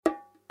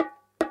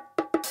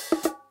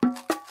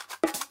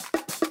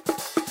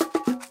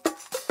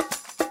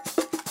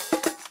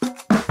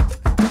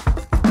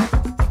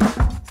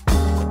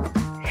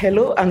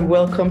Hello and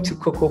welcome to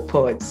Cocoa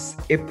Pods,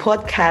 a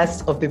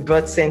podcast of the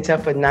Birth Center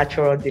for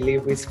Natural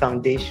Deliveries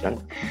Foundation.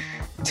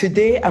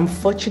 Today, I'm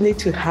fortunate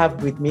to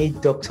have with me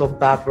Dr.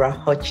 Barbara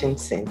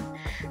Hutchinson.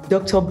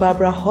 Dr.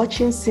 Barbara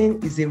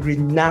Hutchinson is a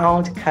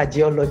renowned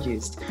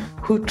cardiologist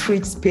who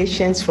treats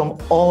patients from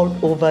all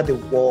over the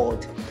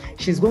world.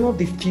 She's one of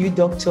the few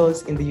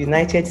doctors in the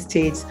United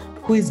States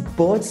who is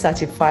board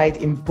certified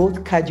in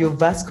both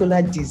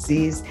cardiovascular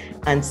disease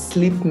and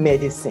sleep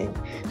medicine.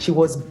 She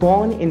was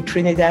born in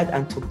Trinidad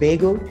and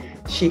Tobago.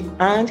 She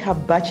earned her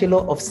Bachelor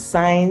of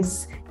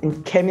Science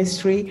in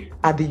Chemistry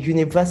at the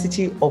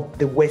University of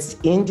the West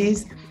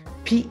Indies,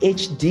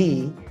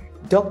 PhD,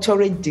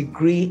 doctorate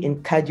degree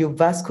in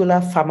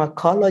cardiovascular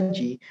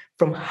pharmacology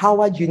from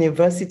Howard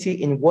University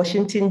in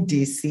Washington,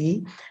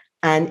 D.C.,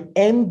 and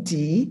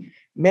MD,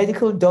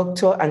 medical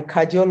doctor and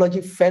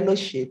cardiology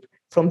fellowship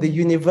from the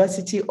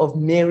University of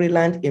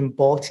Maryland in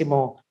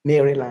Baltimore,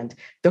 Maryland.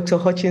 Dr.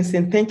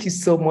 Hutchinson, thank you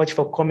so much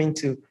for coming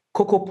to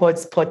Cocoa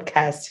Pods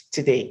podcast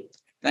today.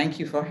 Thank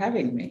you for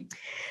having me.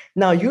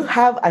 Now, you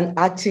have an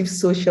active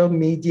social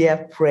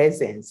media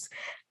presence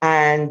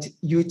and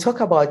you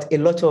talk about a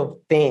lot of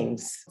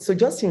things. So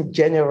just in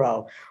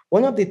general,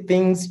 one of the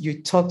things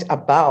you talked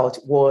about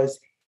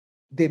was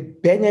the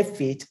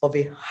benefit of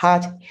a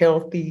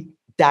heart-healthy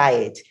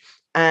diet.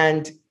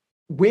 And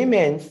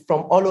women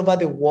from all over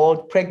the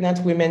world,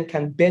 pregnant women,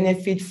 can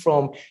benefit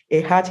from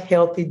a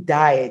heart-healthy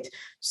diet.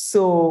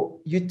 So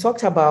you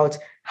talked about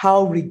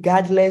how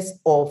regardless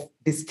of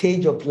the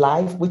stage of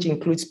life, which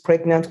includes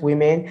pregnant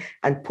women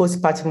and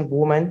postpartum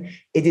women,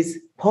 it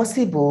is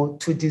possible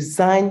to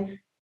design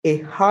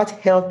a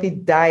heart-healthy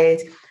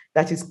diet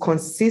that is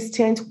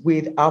consistent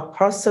with our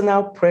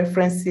personal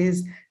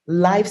preferences,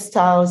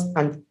 lifestyles,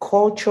 and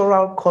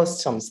cultural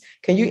customs.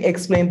 Can you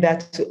explain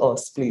that to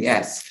us, please?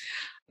 Yes.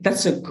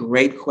 That's a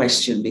great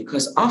question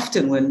because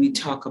often when we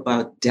talk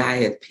about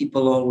diet,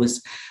 people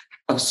always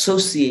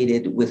associate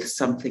it with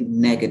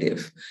something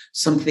negative,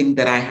 something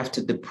that I have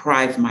to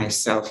deprive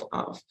myself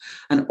of.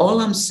 And all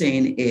I'm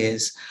saying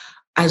is,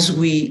 as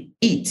we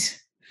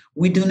eat,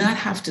 we do not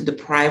have to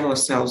deprive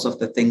ourselves of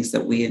the things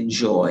that we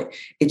enjoy.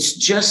 It's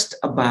just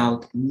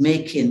about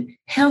making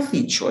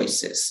healthy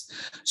choices.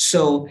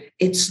 So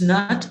it's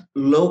not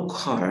low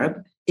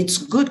carb, it's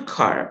good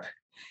carb,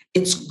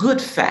 it's good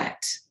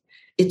fat.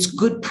 It's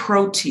good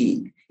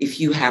protein if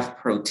you have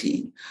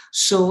protein.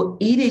 So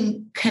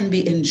eating can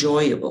be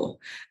enjoyable.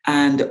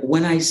 And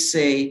when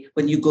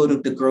you go to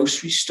the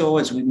grocery store,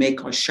 as we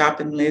make our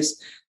shopping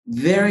list,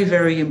 very,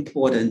 very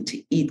important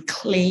to eat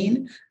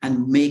clean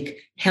and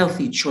make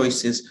healthy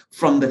choices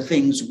from the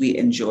things we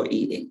enjoy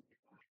eating.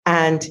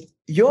 And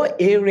your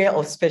area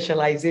of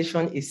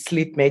specialization is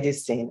sleep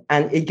medicine.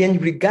 And again,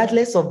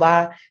 regardless of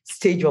our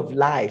stage of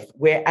life,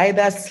 we're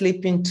either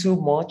sleeping too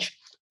much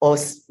or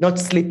not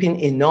sleeping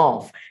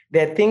enough.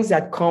 There are things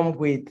that come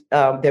with,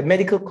 there are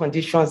medical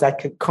conditions that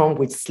can come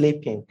with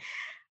sleeping.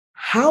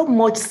 How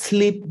much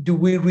sleep do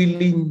we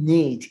really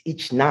need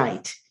each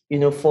night,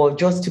 for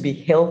just to be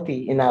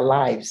healthy in our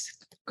lives?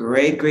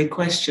 Great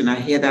question. I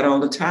hear that all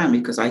the time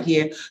because I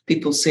hear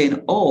people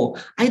saying,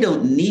 I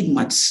don't need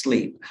much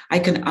sleep. I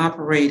can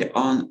operate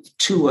on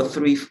 2 or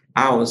 3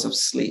 hours of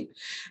sleep.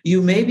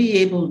 You may be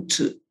able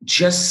to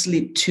just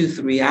sleep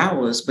 2-3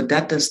 hours, but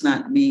that does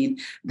not mean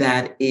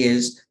that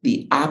is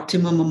the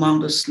optimum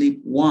amount of sleep,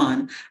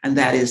 one, and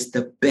that is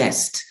the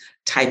best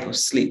type of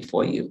sleep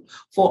for you.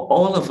 For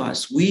all of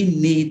us, we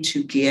need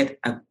to get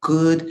a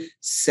good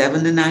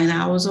 7 to 9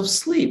 hours of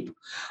sleep.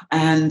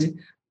 And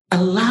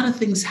a lot of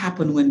things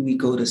happen when we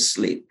go to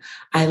sleep.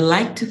 I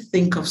like to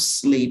think of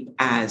sleep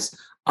as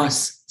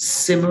us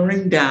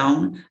simmering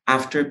down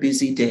after a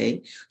busy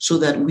day so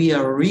that we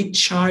are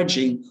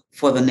recharging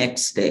for the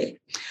next day.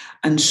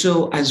 And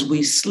so as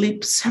we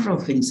sleep, several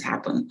things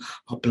happen.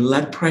 Our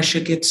blood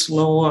pressure gets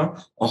lower,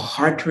 our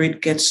heart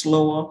rate gets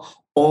lower,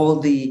 all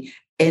the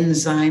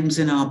enzymes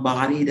in our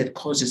body that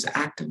causes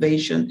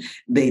activation,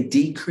 they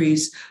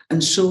decrease.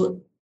 And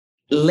so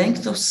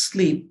length of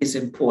sleep is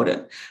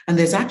important. And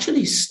there's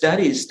actually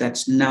studies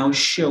that's now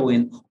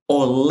showing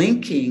or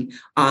linking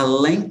our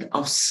length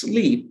of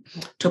sleep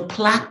to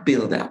plaque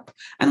buildup.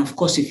 And of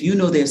course, if you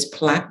know there's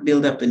plaque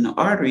buildup in the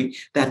artery,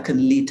 that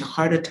can lead to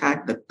heart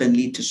attack, that can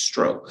lead to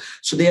stroke.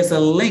 So there's a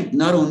link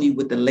not only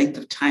with the length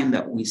of time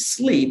that we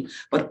sleep,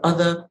 but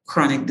other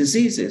chronic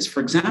diseases.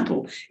 For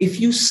example, if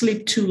you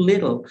sleep too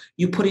little,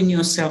 you're putting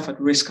yourself at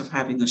risk of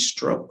having a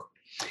stroke.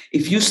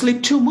 If you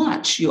sleep too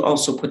much, you're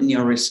also putting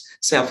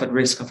yourself at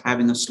risk of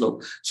having a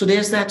stroke. So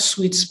there's that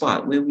sweet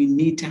spot where we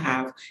need to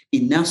have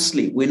enough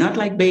sleep. We're not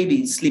like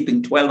babies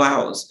sleeping 12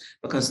 hours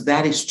because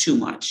that is too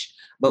much,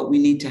 but we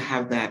need to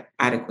have that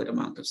adequate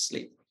amount of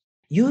sleep.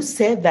 You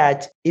said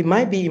that it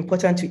might be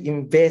important to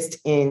invest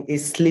in a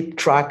sleep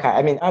tracker.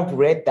 I mean, I've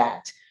read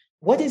that.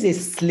 What is a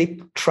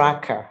sleep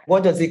tracker?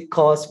 What does it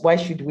cost? Why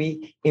should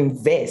we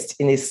invest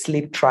in a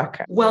sleep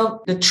tracker?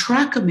 Well, the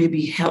tracker may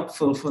be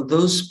helpful for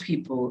those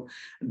people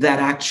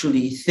that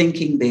actually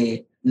thinking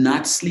they're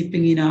not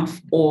sleeping enough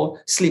or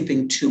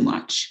sleeping too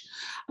much.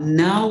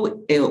 Now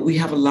we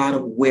have a lot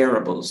of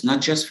wearables,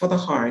 not just for the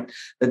heart,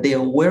 but there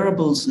are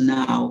wearables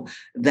now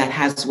that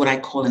has what I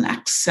call an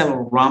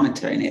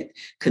accelerometer in it,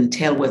 can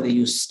tell whether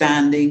you're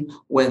standing,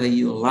 whether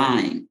you're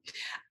lying.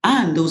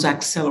 And those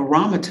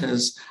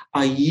accelerometers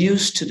are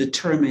used to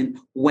determine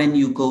when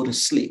you go to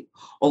sleep.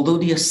 Although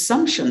the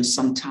assumption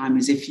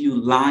sometimes is if you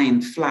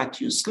lying flat,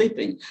 you're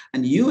sleeping.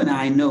 And you and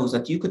I know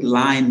that you could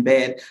lie in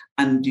bed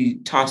and do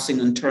tossing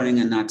and turning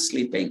and not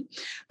sleeping.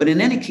 But in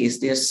any case,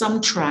 there are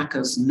some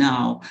trackers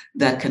now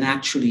that can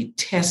actually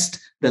test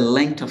the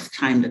length of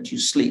time that you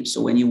sleep.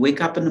 So when you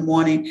wake up in the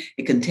morning,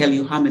 it can tell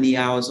you how many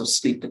hours of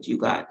sleep that you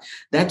got.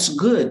 That's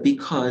good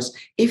because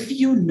if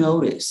you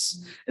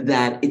notice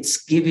that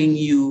it's giving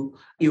you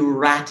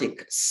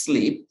erratic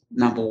sleep,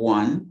 number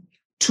one,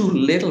 too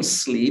little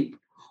sleep,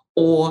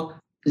 or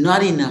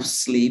not enough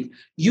sleep,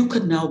 you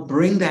could now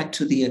bring that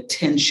to the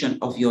attention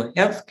of your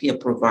healthcare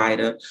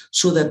provider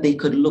so that they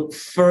could look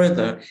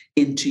further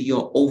into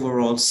your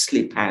overall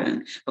sleep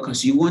pattern,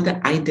 because you want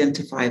to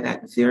identify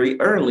that very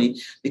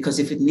early, because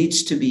if it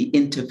needs to be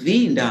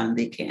intervened on,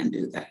 they can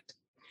do that.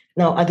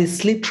 Now, are the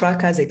sleep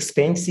trackers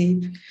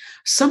expensive?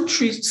 Some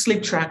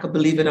sleep tracker,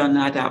 believe it or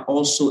not, are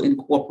also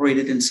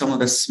incorporated in some of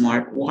the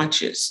smart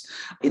watches.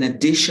 In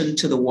addition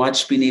to the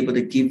watch being able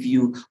to give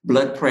you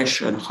blood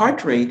pressure and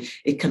heart rate,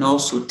 it can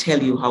also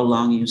tell you how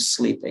long you're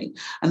sleeping.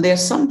 And there are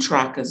some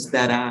trackers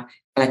that are,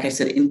 like I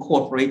said,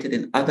 incorporated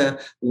in other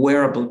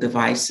wearable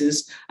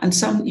devices. And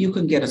some you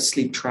can get a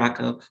sleep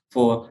tracker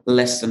for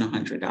less than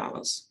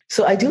 $100.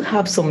 So I do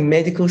have some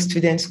medical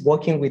students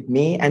working with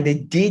me, and they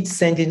did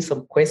send in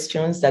some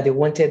questions that they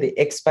wanted the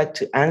expert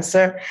to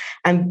answer.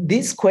 And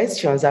these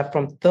questions are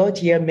from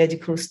third-year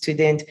medical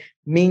student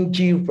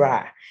Minji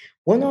Ra.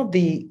 One of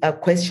the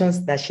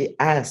questions that she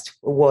asked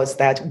was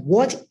that,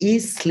 what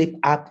is sleep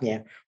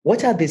apnea?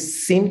 What are the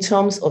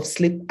symptoms of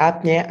sleep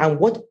apnea and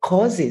what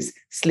causes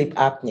sleep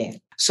apnea?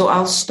 So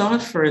I'll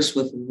start first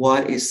with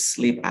what is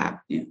sleep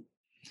apnea.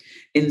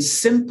 In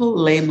simple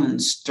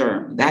layman's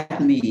term,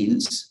 that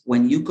means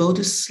when you go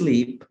to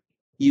sleep,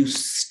 you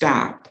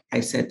stop, I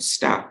said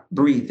stop,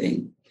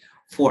 breathing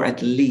for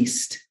at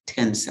least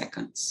 10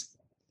 seconds.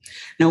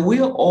 Now,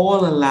 we're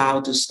all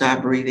allowed to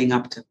stop breathing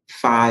up to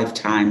 5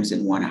 times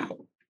in 1 hour.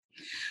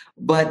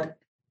 But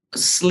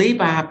sleep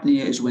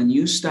apnea is when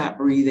you stop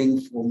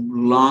breathing for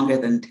longer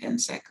than 10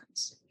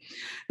 seconds.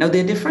 Now,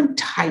 there are different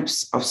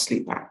types of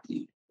sleep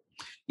apnea.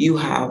 You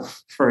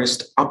have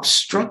first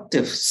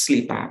obstructive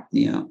sleep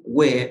apnea,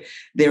 where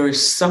there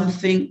is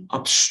something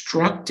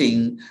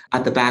obstructing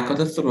at the back of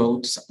the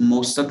throat.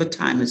 Most of the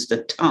time, it's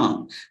the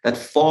tongue that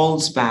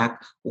falls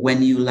back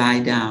when you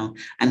lie down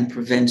and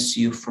prevents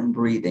you from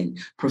breathing,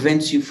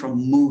 prevents you from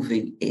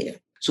moving air.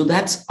 So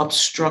that's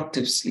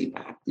obstructive sleep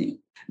apnea.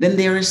 Then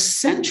there is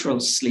central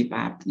sleep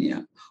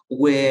apnea,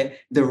 where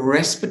the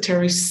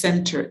respiratory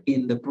center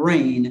in the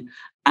brain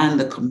and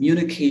the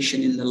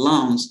communication in the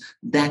lungs,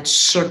 that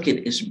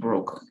circuit is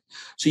broken.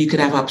 So you could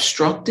have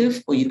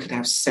obstructive or you could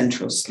have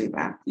central sleep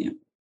apnea.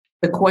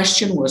 The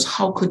question was,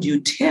 how could you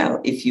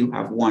tell if you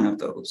have one of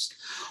those?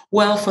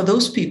 Well, for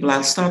those people,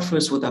 I'll start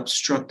first with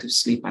obstructive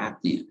sleep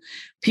apnea.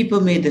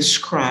 People may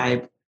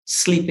describe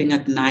sleeping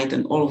at night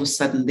and all of a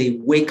sudden they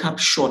wake up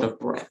short of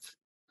breath.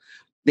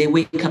 They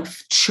wake up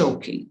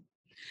choking.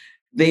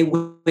 They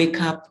wake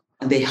up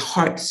and their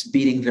heart's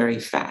beating very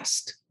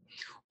fast.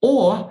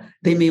 Or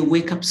they may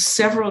wake up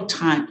several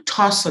times,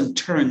 toss and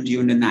turn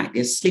during the night.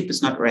 Their sleep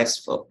is not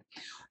restful.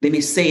 They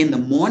may say in the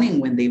morning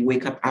when they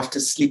wake up after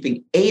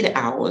sleeping 8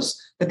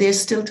 hours that they're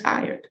still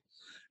tired.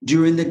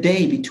 During the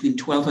day, between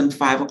 12 and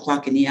 5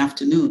 o'clock in the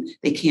afternoon,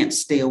 they can't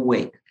stay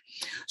awake.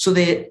 So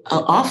they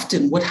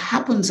often what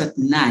happens at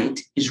night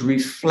is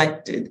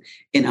reflected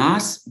in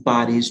our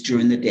bodies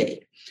during the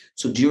day.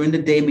 So during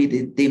the day,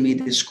 they may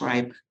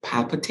describe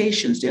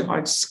palpitations, their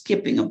heart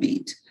skipping a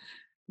beat,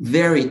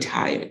 very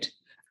tired.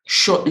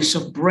 Shortness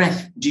of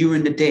breath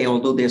during the day,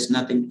 although there's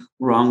nothing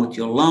wrong with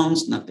your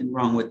lungs, nothing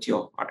wrong with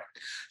your heart.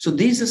 So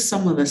these are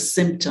some of the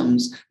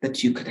symptoms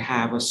that you could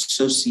have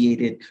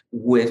associated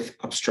with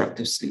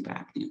obstructive sleep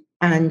apnea.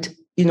 And,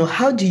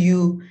 how do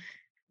you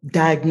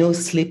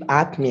diagnose sleep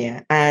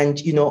apnea? And,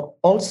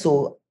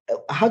 also,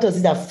 how does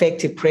it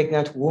affect a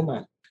pregnant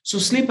woman? So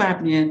sleep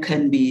apnea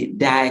can be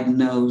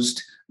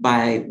diagnosed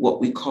by what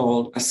we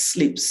call a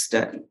sleep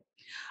study.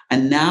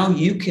 And now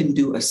you can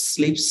do a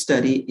sleep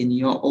study in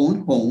your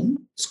own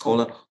home. It's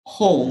called a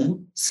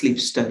home sleep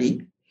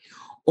study.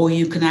 Or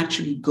you can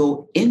actually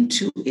go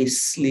into a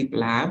sleep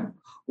lab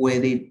where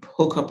they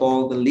hook up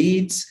all the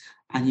leads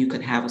and you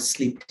can have a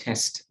sleep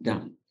test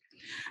done.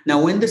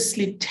 Now, when the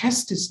sleep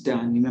test is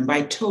done, remember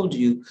I told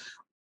you,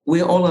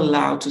 we're all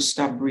allowed to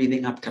stop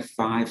breathing up to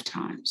 5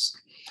 times.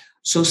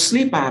 So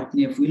sleep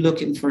apnea, if we're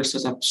looking first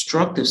as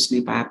obstructive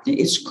sleep apnea,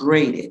 it's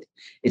graded.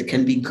 It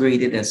can be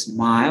graded as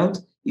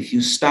mild if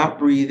you stop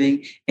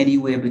breathing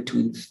anywhere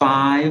between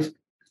 5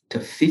 to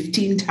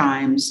 15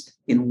 times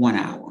in 1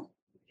 hour.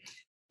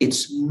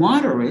 It's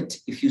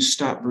moderate if you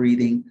stop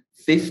breathing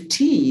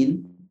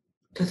 15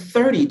 to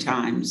 30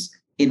 times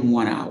in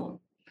 1 hour.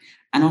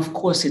 And of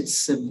course, it's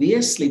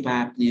severe sleep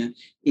apnea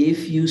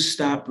if you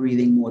stop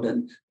breathing more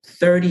than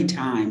 30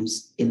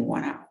 times in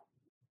 1 hour.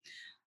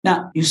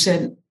 Now, you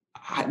said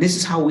this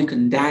is how we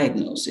can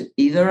diagnose it,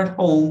 either at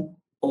home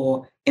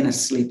or in a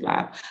sleep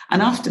lab.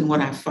 And often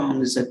what I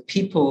found is that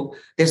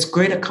there's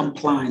greater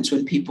compliance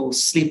when people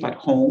sleep at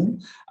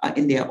home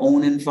in their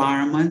own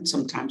environment.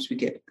 Sometimes we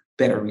get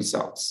better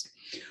results.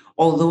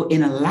 Although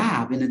in a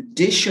lab, in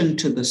addition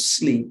to the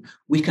sleep,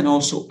 we can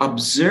also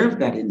observe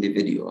that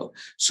individual.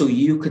 So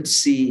you could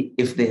see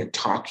if they're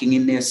talking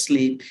in their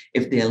sleep,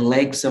 if their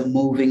legs are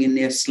moving in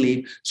their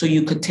sleep. So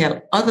you could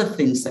tell other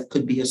things that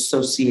could be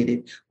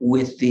associated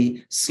with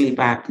the sleep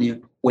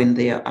apnea when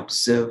they are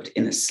observed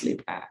in a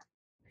sleep lab.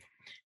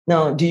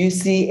 Now, do you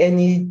see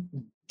any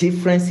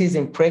differences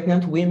in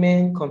pregnant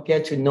women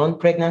compared to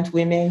non-pregnant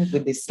women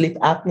with the sleep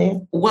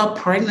apnea? Well,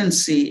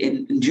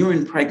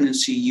 during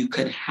pregnancy, you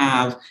could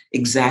have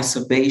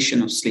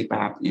exacerbation of sleep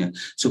apnea.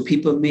 So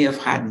people may have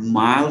had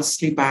mild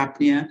sleep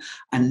apnea,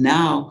 and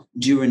now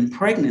during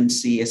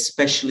pregnancy,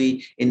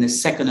 especially in the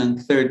second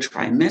and third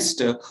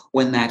trimester,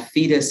 when that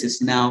fetus is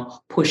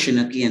now pushing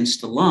against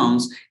the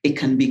lungs, it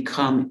can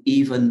become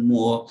even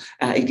more,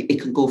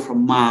 it can go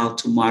from mild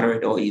to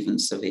moderate or even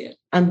severe.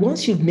 And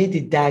once you've made the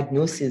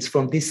diagnosis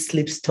from these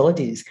sleep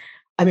studies,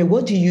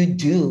 what do you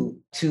do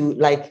to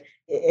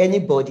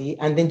anybody?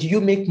 And then do you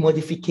make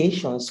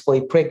modifications for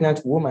a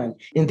pregnant woman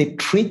in the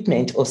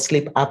treatment of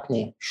sleep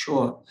apnea?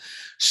 Sure.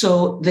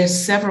 So there's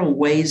several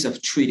ways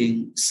of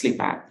treating sleep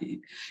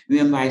apnea.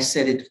 Remember, I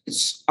said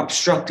it's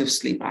obstructive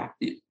sleep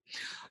apnea.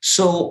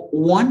 So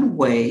one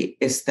way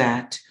is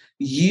that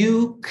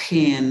you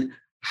can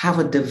have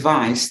a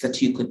device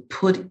that you could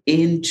put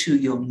into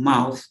your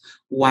mouth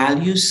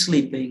while you're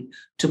sleeping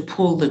to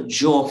pull the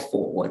jaw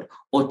forward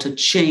or to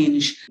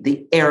change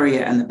the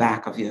area in the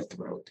back of your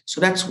throat.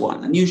 So that's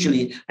one. And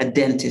usually a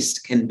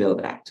dentist can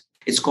build that.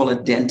 It's called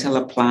a dental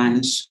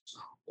appliance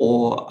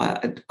or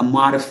an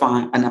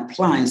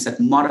appliance that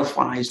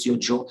modifies your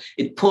jaw.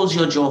 It pulls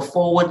your jaw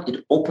forward,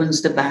 it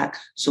opens the back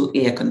so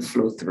air can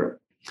flow through.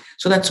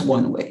 So that's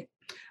one way.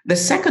 The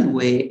second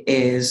way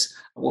is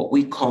what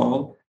we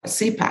call a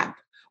CPAP,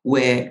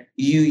 where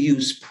you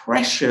use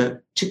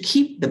pressure to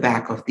keep the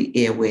back of the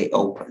airway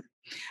open.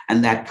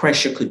 And that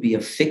pressure could be a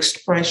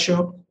fixed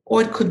pressure,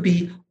 or it could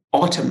be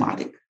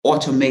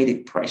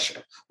automatic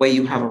pressure, where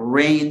you have a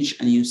range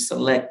and you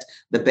select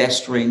the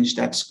best range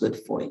that's good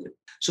for you.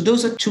 So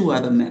those are two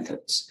other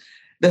methods.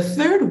 The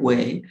third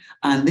way,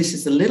 and this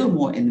is a little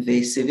more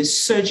invasive,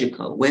 is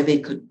surgical, where they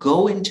could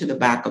go into the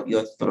back of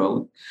your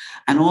throat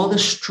and all the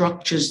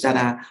structures that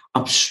are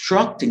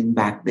obstructing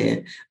back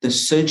there, the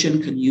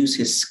surgeon can use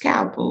his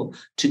scalpel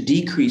to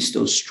decrease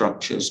those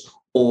structures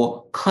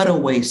or cut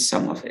away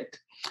some of it.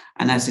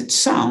 And as it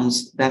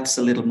sounds, that's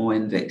a little more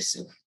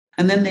invasive.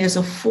 And then there's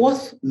a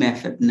fourth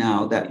method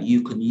now that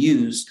you can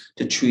use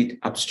to treat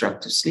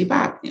obstructive sleep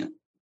apnea.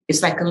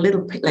 It's like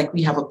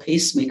we have a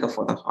pacemaker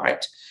for the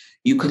heart.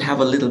 You could have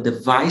a little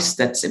device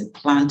that's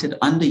implanted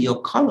under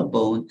your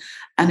collarbone,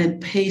 and it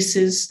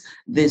paces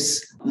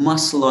this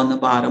muscle on the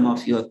bottom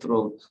of your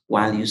throat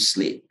while you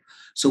sleep.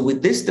 So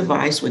with this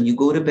device, when you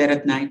go to bed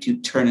at night, you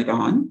turn it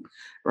on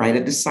right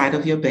at the side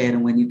of your bed.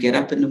 And when you get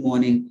up in the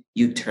morning,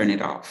 you turn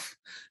it off.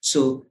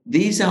 So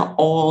these are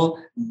all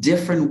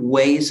different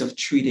ways of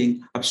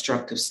treating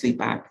obstructive sleep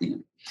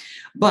apnea.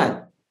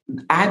 But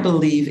I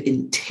believe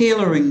in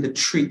tailoring the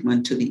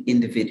treatment to the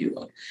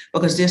individual,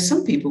 because there's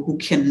some people who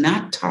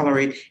cannot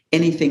tolerate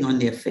anything on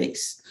their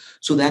face.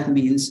 So that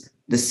means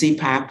the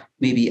CPAP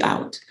may be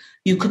out.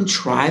 You can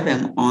try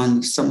them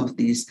on some of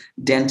these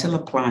dental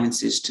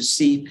appliances to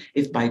see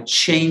if by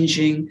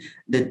changing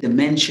the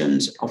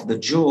dimensions of the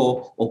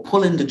jaw or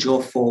pulling the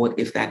jaw forward,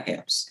 if that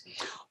helps.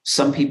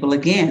 Some people,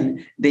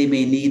 again, they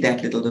may need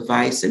that little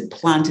device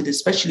implanted,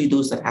 especially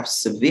those that have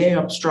severe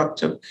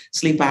obstructive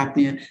sleep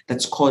apnea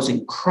that's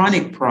causing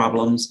chronic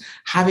problems,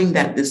 having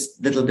this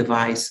little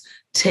device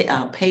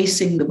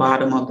pacing the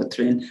bottom of the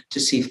throat to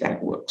see if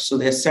that works. So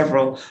there's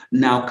several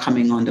now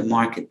coming on the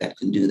market that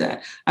can do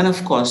that. And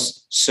of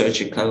course,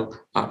 surgical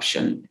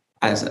option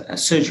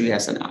surgery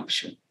as an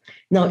option.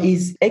 Now,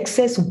 is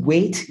excess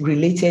weight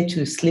related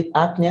to sleep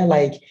apnea?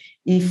 Like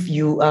if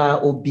you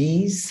are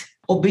obese?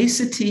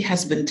 Obesity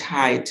has been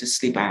tied to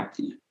sleep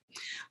apnea,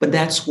 but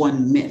that's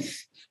one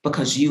myth,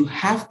 because you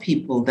have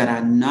people that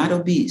are not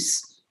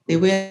obese. They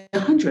weigh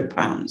 100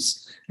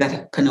 pounds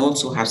that can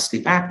also have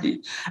sleep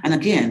apnea. And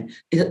again,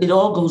 it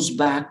all goes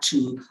back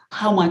to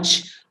how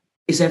much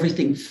is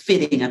everything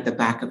fitting at the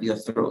back of your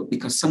throat,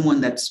 because someone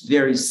that's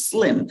very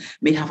slim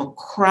may have a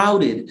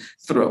crowded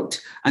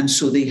throat, and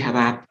so they have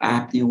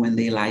apnea when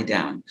they lie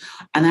down.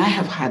 And I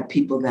have had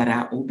people that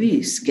are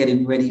obese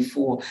getting ready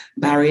for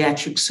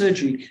bariatric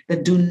surgery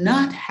that do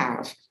not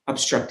have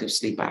obstructive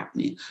sleep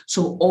apnea.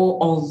 So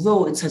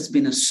although it has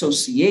been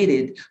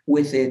associated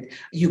with it,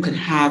 you can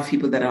have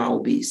people that are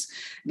obese.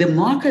 The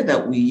marker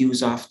that we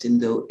use often,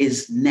 though,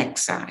 is neck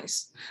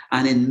size.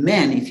 And in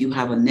men, if you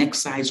have a neck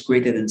size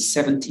greater than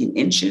 17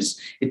 inches,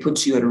 it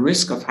puts you at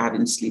risk of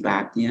having sleep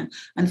apnea.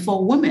 And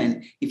for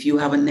women, if you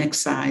have a neck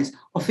size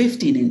or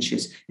 15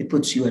 inches, it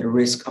puts you at a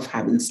risk of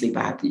having sleep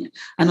apnea.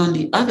 And on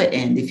the other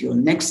end, if your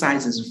neck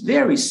size is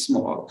very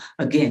small,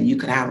 again, you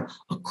could have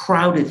a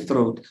crowded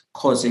throat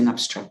causing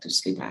obstructive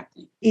sleep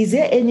apnea. Is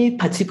there any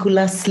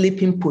particular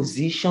sleeping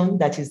position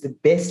that is the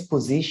best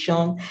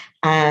position?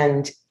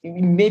 And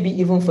maybe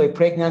even for a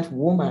pregnant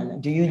woman,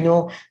 do you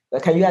know,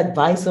 can you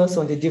advise us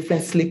on the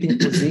different sleeping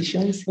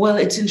positions? Well,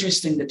 it's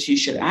interesting that you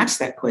should ask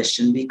that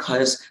question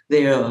because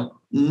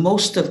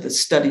most of the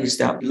studies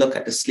that look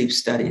at the sleep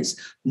studies,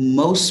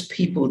 most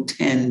people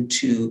tend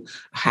to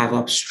have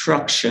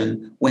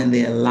obstruction when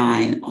they're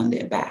lying on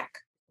their back.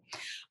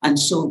 And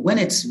so when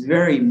it's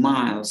very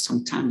mild,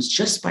 sometimes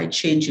just by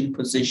changing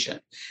position,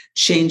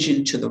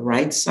 changing to the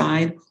right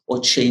side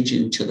or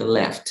changing to the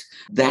left,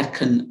 that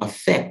can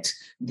affect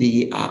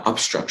the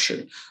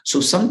obstruction. So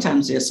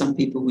sometimes there are some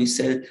people who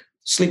said,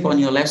 sleep on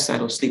your left side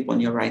or sleep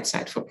on your right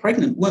side. For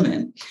pregnant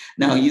women,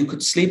 now you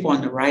could sleep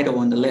on the right or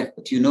on the left,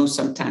 but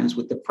sometimes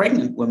with the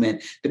pregnant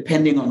women,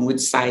 depending on which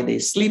side they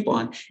sleep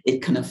on,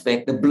 it can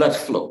affect the blood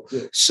flow.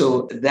 Yeah.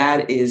 So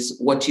that is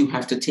what you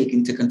have to take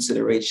into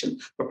consideration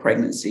for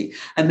pregnancy.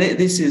 And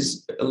this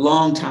is a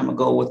long time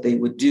ago, what they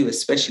would do,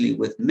 especially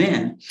with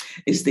men,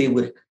 is they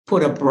would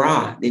put a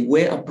bra, they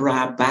wear a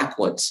bra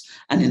backwards.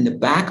 And in the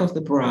back of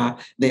the bra,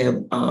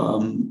 there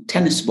are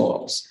tennis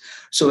balls.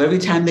 So every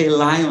time they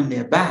lie on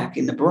their back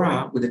in the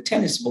bra with the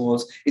tennis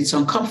balls, it's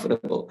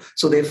uncomfortable.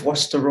 So they're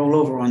forced to roll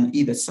over on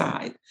either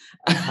side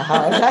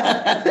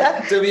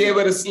to be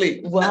able to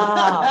sleep.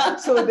 Wow.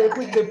 So they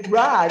put the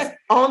bras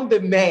on the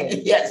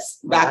men. Yes,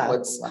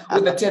 backwards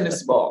with a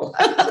tennis ball.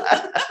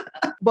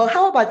 But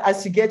how about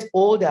as you get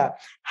older,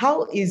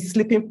 how is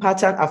sleeping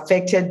pattern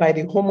affected by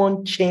the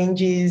hormone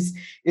changes,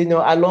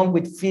 along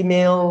with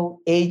female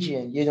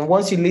aging?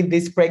 Once you leave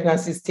this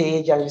pregnancy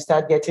stage and you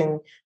start getting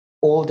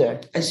older.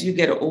 As you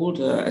get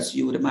older, as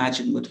you would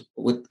imagine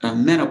with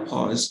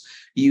menopause,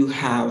 you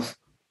have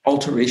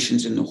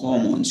alterations in the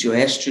hormones, your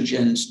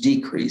estrogens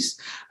decrease,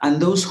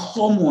 and those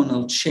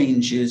hormonal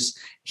changes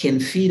can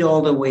feed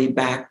all the way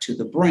back to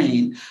the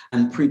brain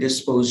and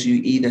predispose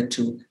you either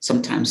to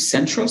sometimes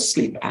central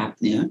sleep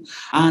apnea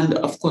and,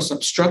 of course,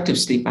 obstructive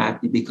sleep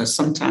apnea, because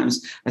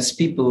sometimes as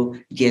people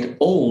get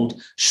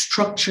old,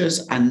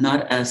 structures are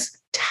not as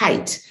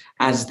tight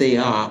as they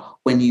are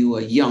when you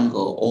are younger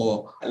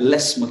or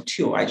less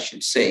mature, I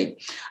should say.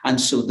 And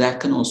so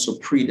that can also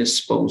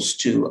predispose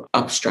to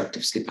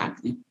obstructive sleep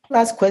apnea.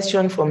 Last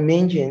question from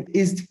Minjin.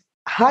 Is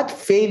heart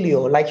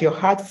failure, like your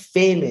heart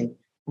failing,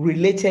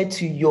 related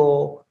to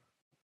your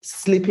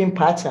sleeping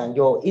pattern,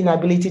 your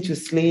inability to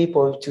sleep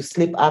or to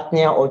sleep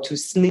apnea or to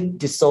sleep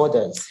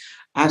disorders?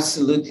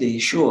 Absolutely,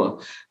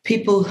 sure.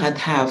 People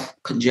have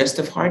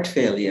congestive heart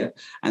failure,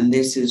 and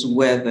this is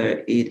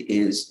whether it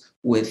is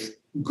with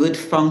good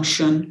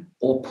function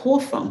or poor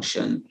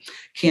function,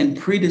 can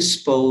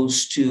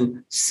predispose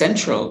to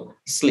central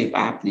sleep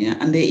apnea,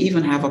 and they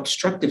even have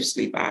obstructive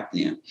sleep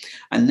apnea.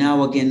 And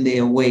now, again,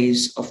 there are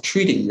ways of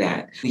treating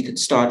that. We could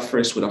start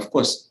first with, of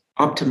course,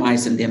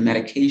 optimizing their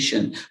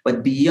medication,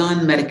 but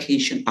beyond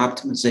medication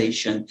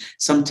optimization,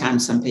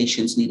 sometimes some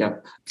patients need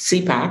a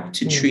CPAP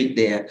to treat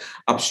their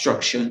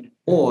obstruction,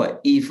 or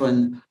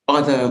even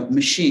other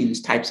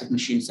types of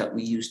machines that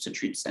we use to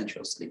treat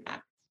central sleep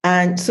apnea.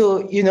 And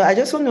so, I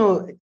just want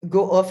to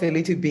go off a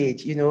little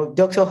bit.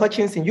 Dr.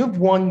 Hutchinson, you've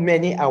won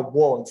many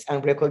awards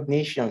and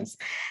recognitions,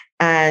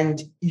 and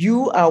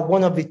you are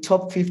one of the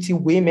top 50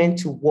 women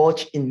to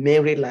watch in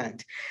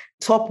Maryland,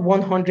 top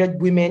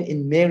 100 women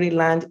in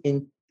Maryland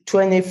in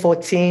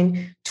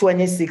 2014,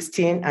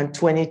 2016, and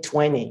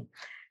 2020,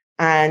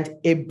 and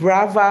a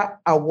Brava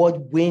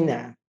Award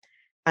winner,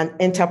 an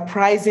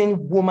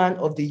Enterprising Woman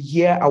of the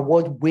Year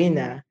Award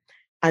winner,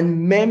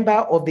 and member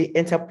of the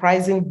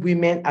Enterprising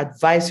Women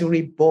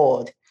Advisory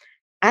Board,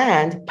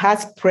 and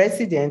past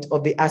president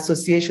of the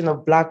Association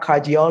of Black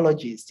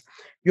Cardiologists.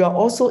 You are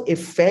also a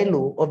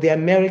fellow of the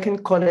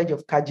American College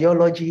of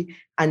Cardiology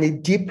and a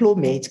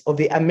diplomate of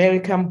the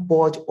American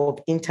Board of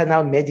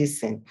Internal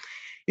Medicine.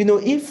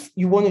 If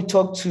you want to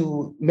talk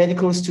to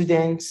medical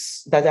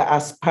students that are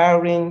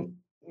aspiring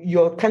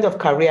your kind of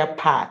career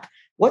path,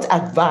 what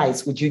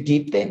advice would you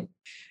give them?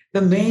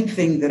 The main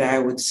thing that I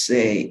would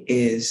say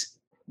is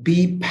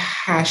be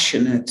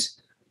passionate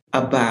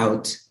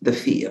about the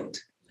field.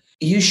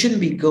 You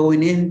shouldn't be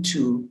going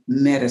into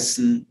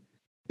medicine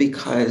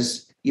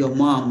because your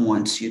mom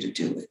wants you to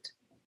do it,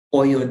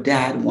 or your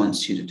dad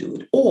wants you to do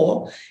it,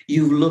 or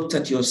you've looked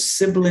at your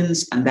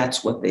siblings and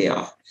that's what they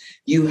are.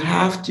 You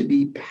have to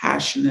be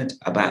passionate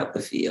about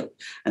the field.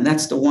 And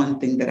that's the one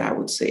thing that I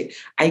would say.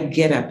 I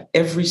get up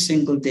every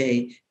single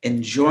day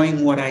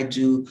enjoying what I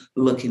do,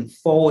 looking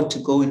forward to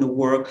going to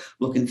work,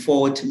 looking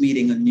forward to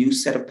meeting a new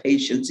set of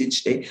patients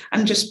each day.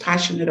 I'm just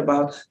passionate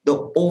about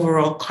the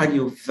overall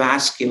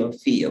cardiovascular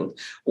field,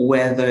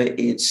 whether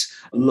it's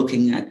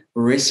looking at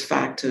risk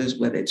factors,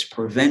 whether it's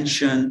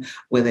prevention,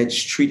 whether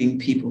it's treating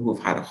people who've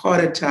had a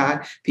heart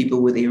attack,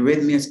 people with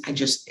arrhythmias. I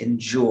just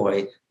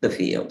enjoy the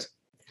field.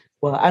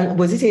 Well, and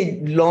was it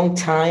a long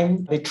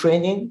time, the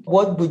training?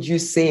 What would you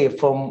say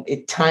from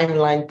a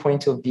timeline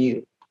point of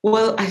view?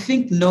 Well, I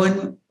think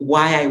knowing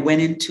why I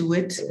went into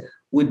it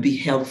would be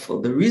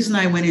helpful. The reason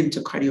I went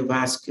into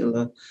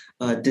cardiovascular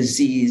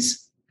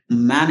disease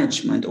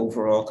management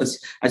overall,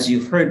 because as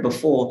you've heard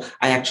before,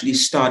 I actually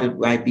started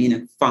by being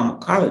a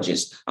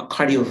pharmacologist, a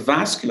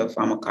cardiovascular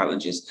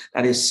pharmacologist,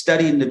 that is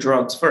studying the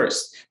drugs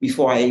first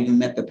before I even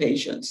met the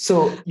patients.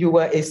 So you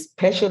were a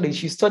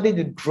specialist. You studied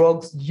the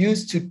drugs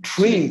used to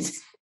treat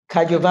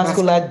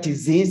cardiovascular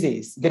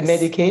diseases, the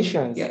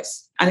medications.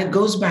 Yes. And it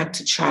goes back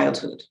to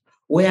childhood,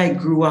 where I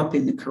grew up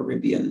in the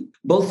Caribbean.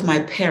 Both my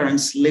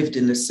parents lived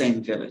in the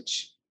same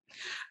village.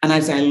 And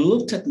as I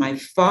looked at my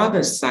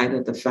father's side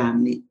of the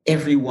family,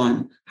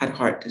 everyone had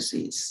heart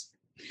disease.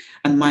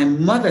 And my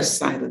mother's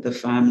side of the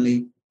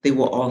family, they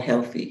were all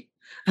healthy.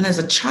 And as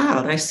a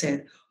child, I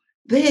said,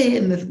 they're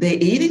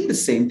eating the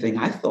same thing,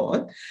 I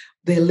thought.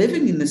 They're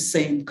living in the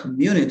same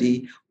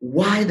community.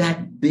 Why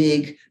that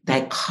big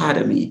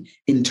dichotomy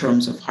in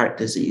terms of heart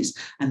disease?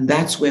 And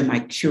that's where my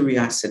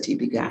curiosity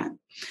began.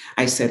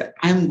 I said,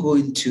 I'm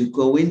going to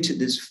go into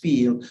this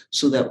field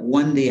so that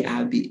one day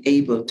I'll be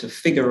able to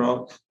figure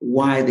out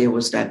why there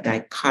was that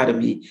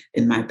dichotomy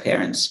in my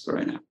parents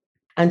growing up.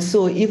 And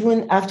so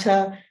even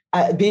after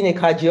being a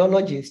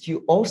cardiologist,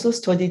 you also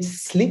studied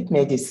sleep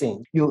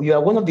medicine. You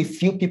are one of the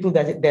few people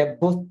that they're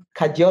both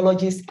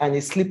cardiologists and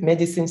a sleep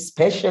medicine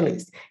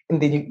specialist in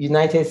the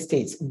United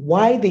States.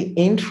 Why the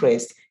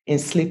interest in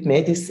sleep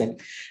medicine?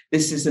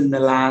 This is in the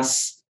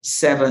last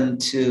 7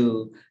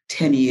 to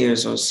 10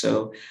 years or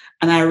so.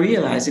 And I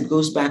realized it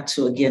goes back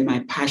to, again, my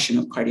passion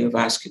of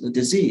cardiovascular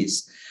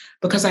disease,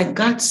 because I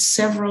got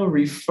several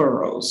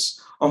referrals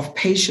of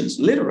patients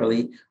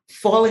literally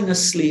falling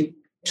asleep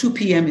 2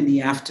 p.m. in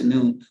the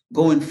afternoon,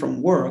 going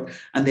from work,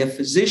 and their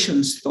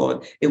physicians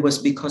thought it was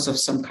because of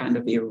some kind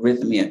of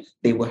arrhythmia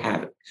they were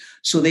having.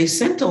 So they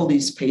sent all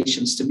these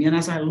patients to me. And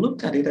as I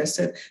looked at it, I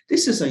said,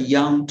 this is a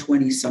young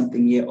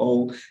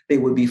 20-something-year-old. They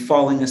would be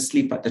falling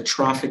asleep at the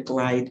traffic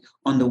light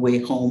on the way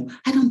home.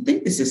 I don't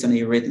think this is an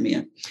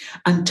arrhythmia.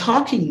 And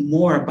talking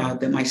more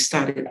about them, I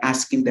started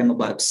asking them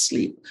about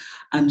sleep.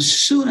 And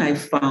soon I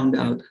found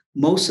out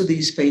most of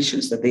these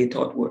patients that they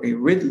thought were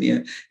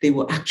arrhythmia, they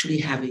were actually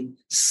having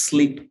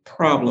sleep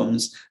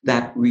problems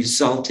that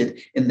resulted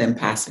in them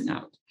passing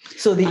out.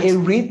 So the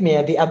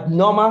arrhythmia, the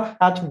abnormal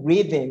heart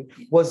rhythm,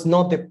 was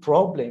not the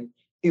problem.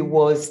 It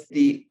was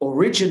the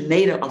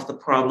originator of the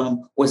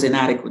problem was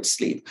inadequate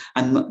sleep,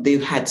 and they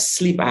had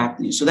sleep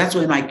apnea. So that's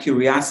where my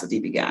curiosity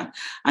began.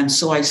 And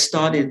so I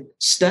started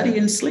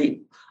studying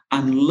sleep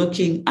and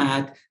looking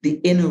at the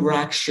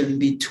interaction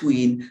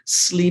between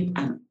sleep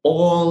and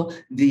all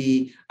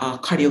the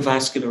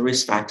cardiovascular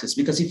risk factors.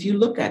 Because if you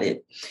look at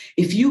it,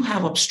 if you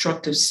have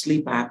obstructive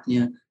sleep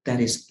apnea that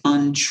is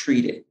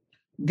untreated,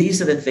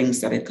 these are the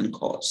things that it can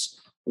cause.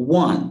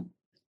 1,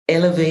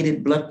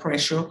 elevated blood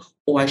pressure,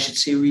 or I should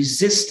say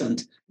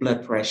resistant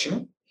blood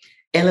pressure,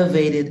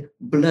 elevated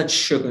blood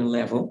sugar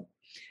level,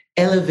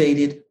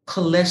 elevated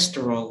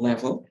cholesterol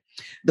level.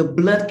 The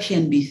blood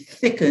can be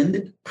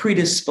thickened,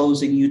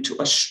 predisposing you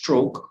to a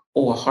stroke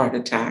or a heart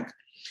attack.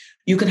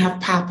 You can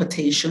have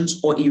palpitations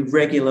or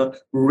irregular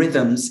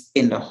rhythms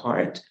in the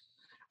heart.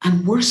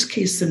 And worst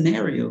case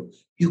scenario,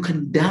 you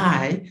can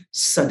die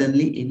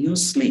suddenly in your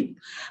sleep.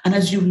 And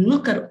as you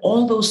look at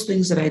all those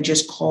things that I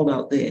just called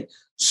out there,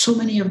 so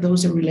many of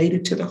those are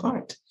related to the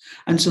heart.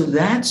 And so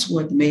that's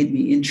what made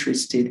me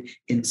interested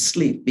in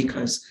sleep,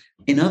 because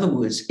in other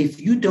words, if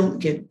you don't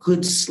get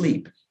good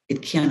sleep,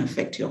 it can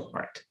affect your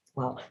heart.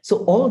 Wow.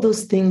 So all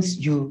those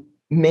things you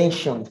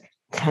mentioned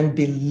can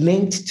be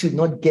linked to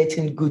not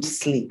getting good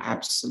sleep.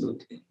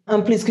 Absolutely.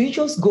 And please, could you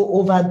just go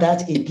over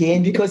that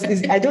again? Because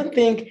I don't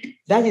think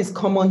that is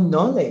common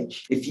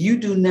knowledge. If you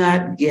do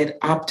not get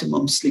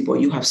optimum sleep, or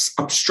you have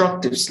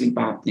obstructive sleep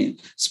apnea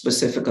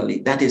specifically,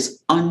 that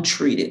is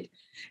untreated,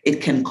 it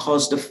can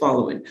cause the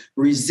following: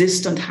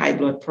 resistant high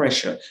blood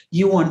pressure.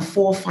 You on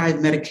 4 or 5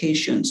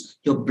 medications,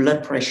 your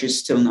blood pressure is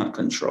still not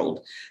controlled.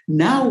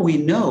 Now we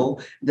know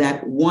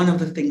that one of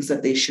the things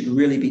that they should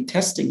really be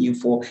testing you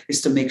for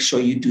is to make sure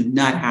you do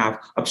not have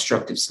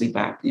obstructive sleep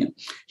apnea.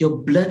 Your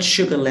blood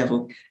sugar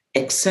level,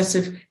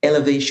 excessive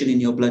elevation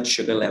in your blood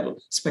sugar level,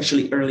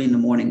 especially early in the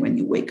morning when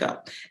you wake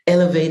up.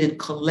 Elevated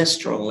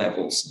cholesterol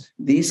levels.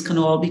 These can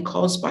all be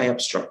caused by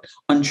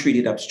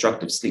untreated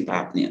obstructive sleep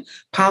apnea.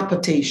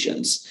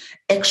 Palpitations,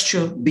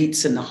 extra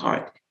beats in the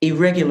heart,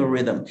 irregular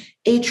rhythm,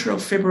 atrial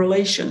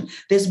fibrillation.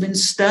 There's been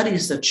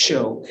studies that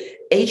show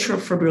atrial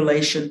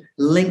fibrillation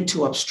linked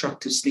to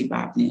obstructive sleep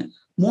apnea.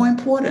 More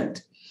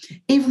important,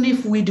 even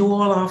if we do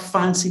all our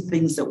fancy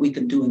things that we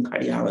can do in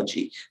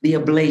cardiology, the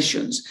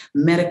ablations,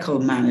 medical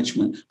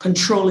management,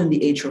 controlling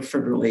the atrial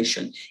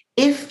fibrillation,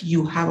 if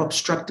you have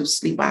obstructive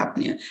sleep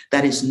apnea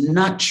that is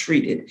not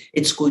treated,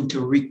 it's going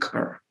to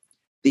recur.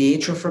 The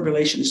atrial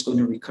fibrillation is going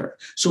to recur.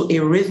 So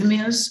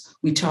arrhythmias,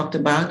 we talked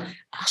about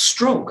a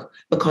stroke,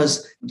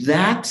 because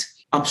that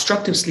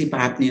obstructive sleep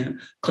apnea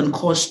can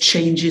cause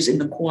changes in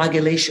the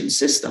coagulation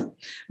system,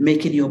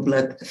 making your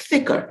blood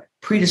thicker,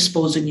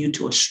 predisposing you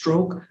to a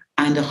stroke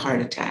and a heart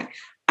attack.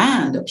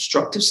 And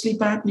obstructive sleep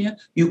apnea,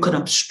 you can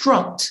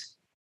obstruct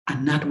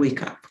and not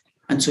wake up.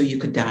 And so you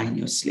could die in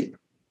your sleep.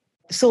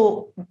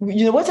 So,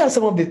 what are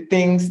some of the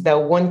things that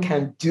one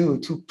can do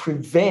to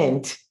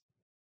prevent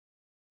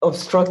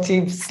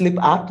obstructive sleep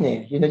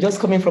apnea, just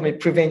coming from a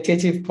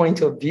preventative point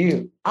of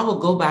view? I will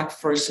go back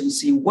first and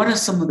see what are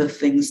some of the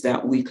things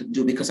that we could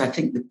do, because I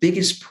think the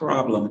biggest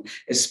problem,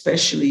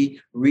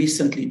 especially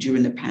recently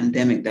during the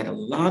pandemic, that a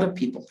lot of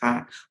people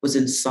had was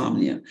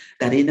insomnia,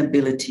 that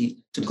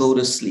inability to go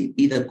to sleep,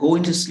 either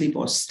going to sleep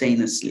or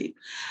staying asleep.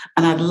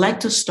 And I'd like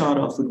to start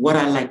off with what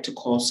I like to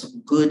call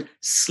some good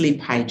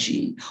sleep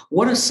hygiene.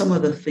 What are some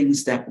of the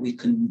things that we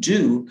can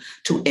do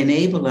to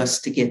enable us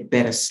to get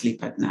better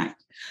sleep at night?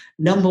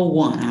 Number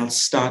one, I'll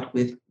start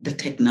with the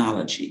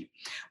technology.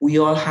 We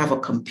all have a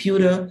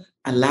computer,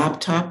 a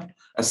laptop,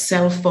 a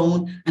cell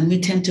phone, and we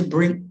tend to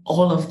bring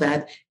all of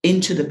that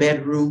into the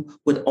bedroom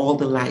with all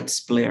the lights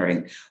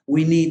blaring.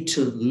 We need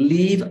to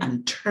leave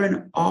and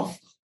turn off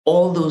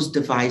all those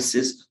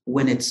devices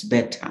when it's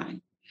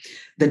bedtime.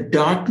 The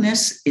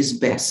darkness is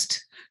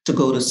best to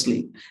go to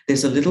sleep.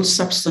 There's a little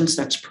substance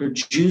that's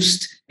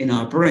produced in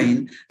our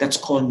brain that's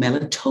called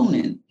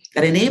melatonin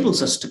that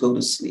enables us to go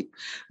to sleep.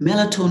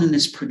 Melatonin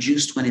is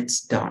produced when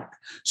it's dark.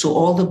 So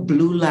all the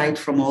blue light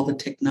from all the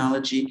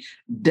technology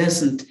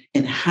doesn't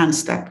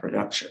enhance that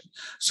production.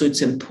 So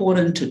it's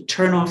important to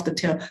turn off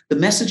the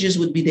messages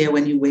would be there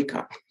when you wake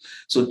up.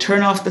 So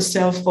turn off the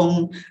cell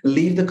phone,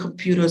 leave the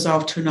computers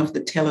off, turn off the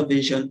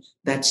television.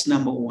 That's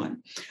number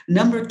one.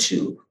 Number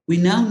two, we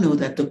now know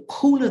that the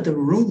cooler the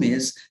room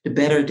is, the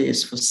better it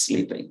is for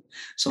sleeping.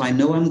 So I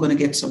know I'm going to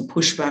get some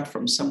pushback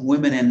from some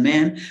women and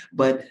men,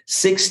 but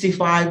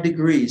 65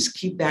 degrees,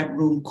 keep that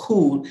room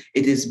cool.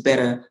 It is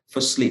better for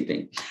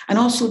sleeping. And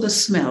also the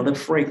smell, the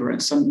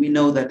fragrance. And we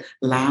know that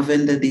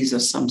lavender, these are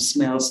some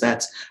smells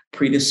that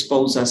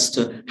predispose us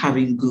to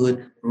having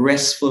good,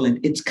 restful,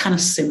 and it kind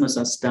of simmers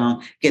us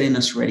down, getting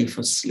us ready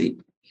for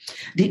sleep.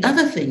 The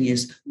other thing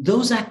is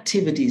those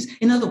activities,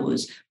 in other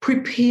words,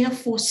 prepare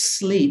for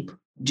sleep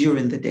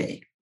during the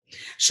day.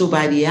 So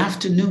by the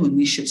afternoon,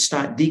 we should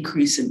start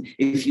decreasing.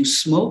 If you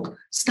smoke,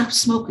 stop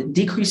smoking,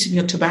 decreasing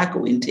your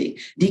tobacco intake,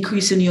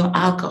 decreasing your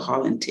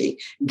alcohol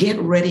intake, get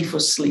ready for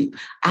sleep.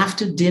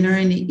 After dinner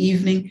in the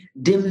evening,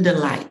 dim the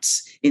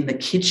lights in the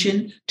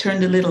kitchen,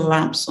 turn the little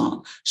lamps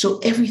on. So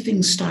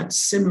everything starts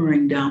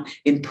simmering down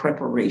in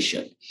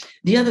preparation.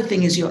 The other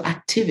thing is your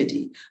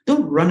activity.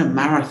 Don't run a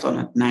marathon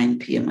at 9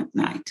 p.m. at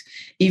night.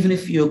 Even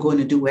if you're going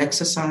to do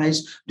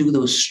exercise, do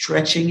those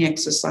stretching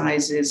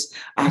exercises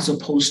as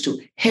opposed to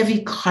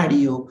heavy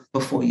cardio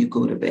before you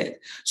go to bed.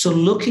 So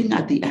looking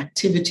at the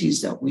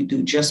activities that we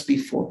do just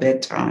before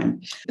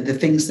bedtime, the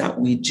things that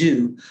we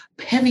do,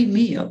 heavy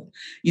meal.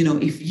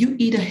 If you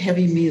eat a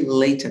heavy meal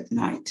late at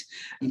night,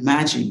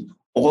 imagine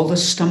all the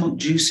stomach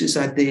juices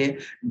are there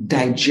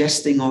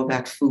digesting all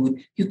that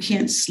food. You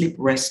can't sleep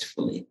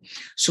restfully.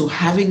 So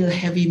having a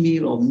heavy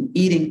meal or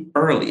eating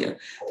earlier,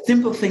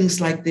 simple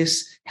things like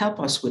this help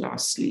us with our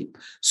sleep.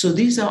 So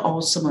these are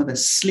all some of the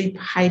sleep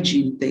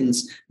hygiene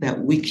things that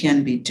we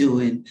can be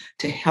doing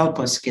to help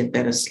us get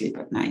better sleep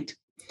at night.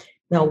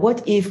 Now,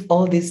 what if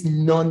all these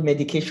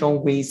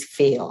non-medication ways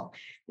fail?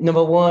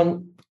 Number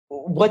one,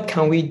 what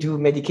can we do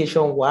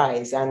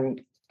medication-wise? And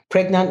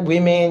pregnant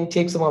women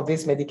take some of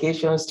these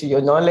medications, to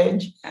your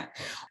knowledge?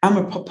 I'm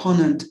a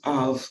proponent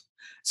of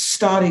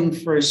starting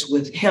first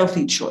with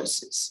healthy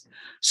choices.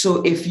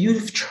 So if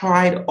you've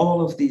tried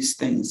all of these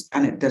things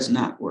and it does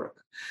not work,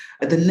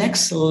 the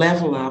next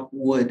level up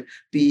would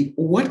be,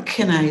 what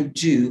can I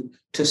do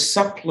to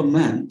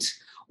supplement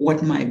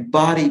what my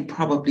body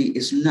probably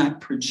is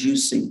not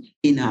producing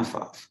enough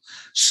of?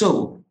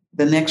 So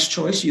the next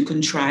choice, you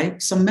can try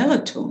some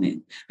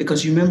melatonin,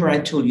 because you remember I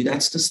told you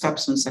that's the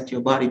substance that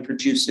your body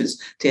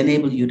produces to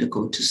enable you to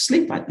go to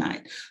sleep at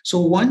night. So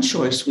one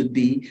choice would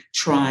be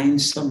trying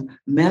some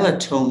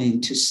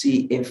melatonin to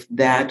see if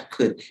that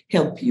could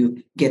help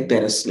you get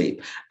better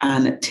sleep,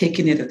 and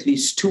taking it at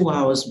least 2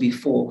 hours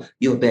before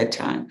your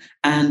bedtime.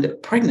 And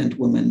pregnant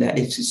women, that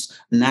it is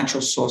a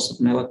natural source of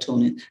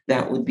melatonin,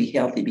 that would be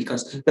healthy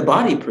because the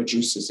body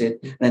produces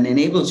it and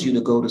enables you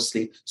to go to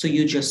sleep. So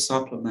you're just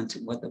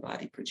supplementing what the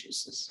body produces.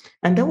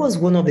 And that was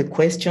one of the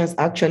questions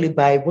actually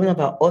by one of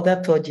our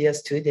other third-year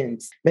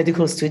students,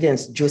 medical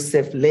students,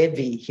 Joseph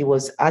Levy. He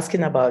was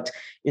asking about,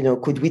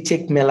 could we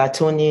take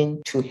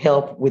melatonin to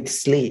help with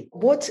sleep?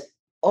 What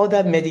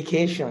other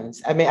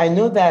medications? I mean, I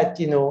know that,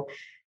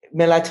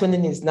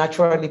 melatonin is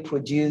naturally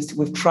produced.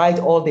 We've tried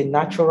all the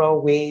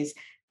natural ways,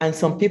 and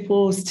some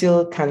people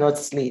still cannot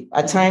sleep.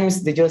 At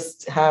times, they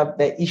just have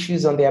the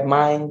issues on their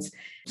minds,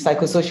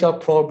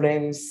 psychosocial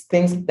problems,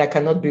 things that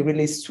cannot be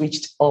really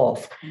switched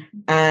off. Mm-hmm.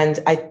 And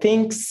I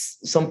think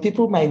some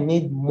people might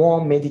need more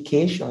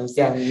medications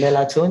than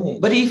melatonin.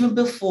 But even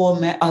before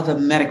other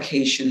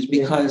medications,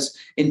 because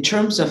in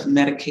terms of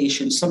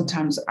medications,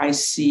 sometimes I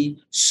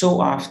see so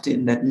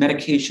often that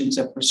medications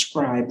are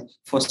prescribed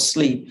for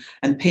sleep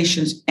and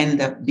patients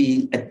end up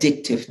being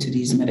addictive to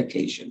these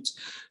medications.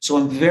 So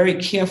I'm very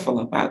careful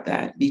about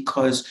that,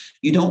 because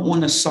you don't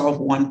want to solve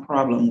one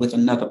problem with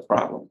another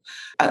problem.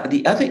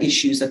 The other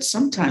issue is that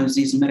sometimes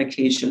these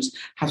medications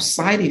have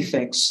side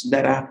effects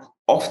that are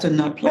often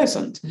not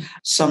pleasant.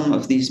 Some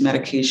of these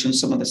medications,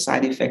 some of the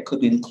side effects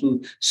could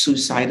include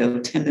suicidal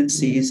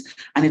tendencies,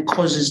 and it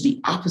causes the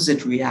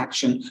opposite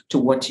reaction to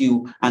what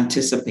you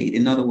anticipate.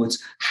 In other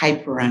words,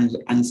 hyper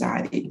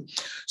anxiety.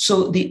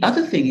 So the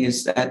other thing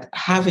is that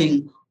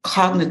having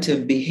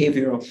cognitive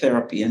behavioral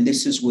therapy, and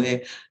this is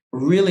where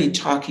really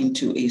talking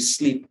to a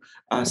sleep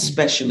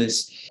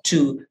specialist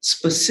to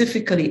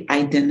specifically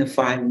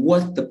identify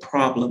what the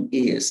problem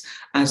is,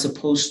 as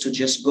opposed to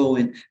just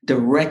going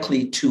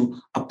directly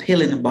to a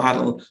pill in a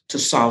bottle to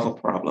solve a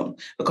problem.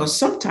 Because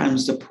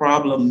sometimes the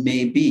problem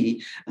may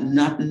be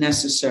not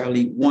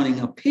necessarily wanting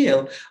a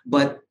pill,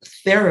 but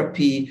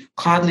therapy,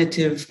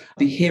 cognitive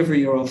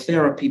behavioral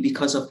therapy,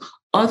 because of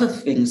other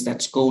things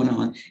that's going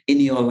on in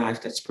your life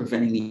that's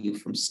preventing you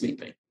from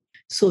sleeping.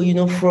 So,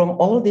 from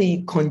all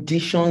the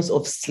conditions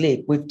of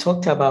sleep, we've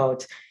talked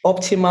about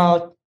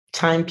optimal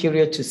time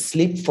period to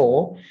sleep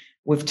for.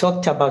 We've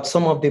talked about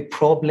some of the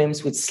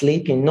problems with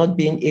sleeping, not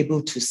being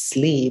able to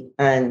sleep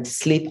and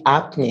sleep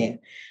apnea.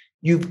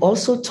 You've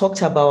also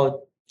talked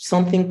about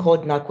something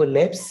called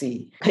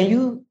narcolepsy. Can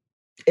you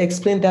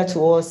explain that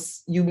to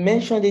us? You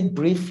mentioned it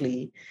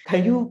briefly.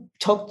 Can you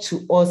talk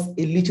to us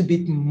a little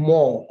bit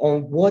more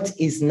on what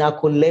is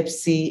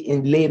narcolepsy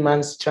in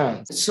layman's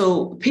terms?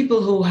 So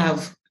people who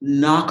have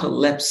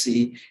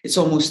narcolepsy, it's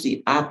almost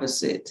the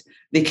opposite.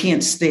 They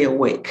can't stay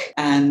awake.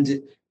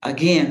 And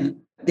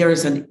again, there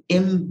is an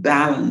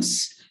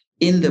imbalance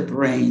in the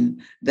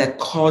brain that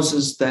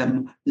causes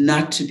them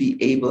not to be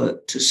able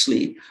to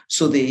sleep.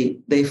 So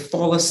they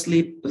fall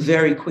asleep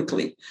very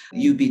quickly.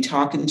 You be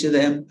talking to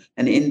them,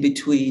 and in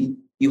between,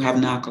 you have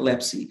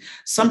narcolepsy.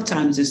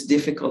 Sometimes it's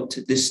difficult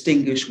to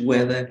distinguish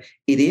whether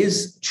it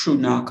is true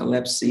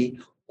narcolepsy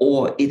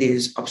or it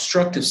is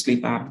obstructive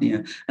sleep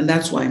apnea. And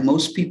that's why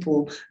most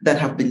people that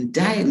have been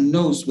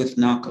diagnosed with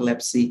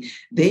narcolepsy,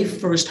 they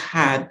first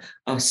had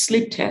a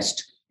sleep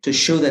test to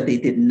show that they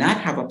did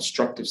not have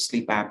obstructive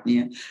sleep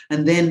apnea.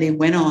 And then they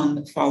went on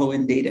the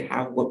following day to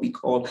have what we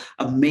call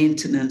a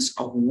maintenance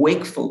of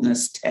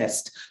wakefulness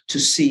test to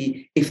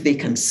see if they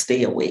can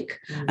stay awake.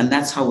 Mm-hmm. And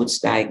that's how it's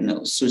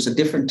diagnosed. So it's a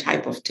different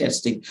type of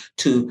testing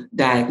to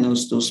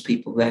diagnose those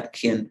people that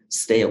can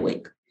stay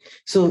awake.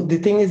 So the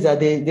thing is that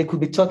they could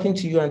be talking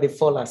to you and they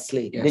fall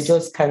asleep. Yes. They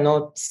just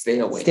cannot stay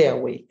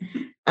awake.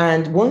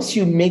 And once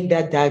you make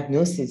that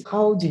diagnosis,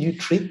 how do you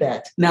treat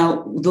that?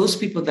 Now, those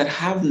people that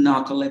have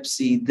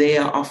narcolepsy, they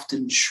are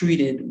often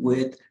treated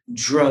with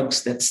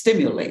drugs that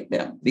stimulate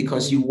them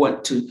because you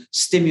want to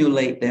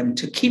stimulate them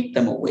to keep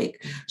them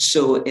awake.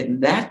 So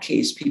in that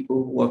case,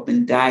 people who have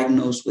been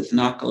diagnosed with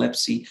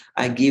narcolepsy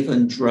are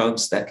given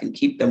drugs that can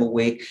keep them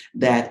awake,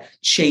 that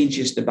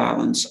changes the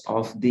balance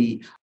of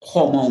the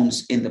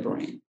hormones in the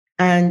brain.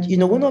 And,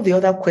 one of the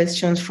other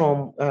questions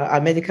from our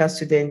medical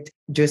student,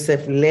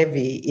 Joseph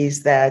Levy,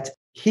 is that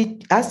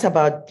he asked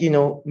about,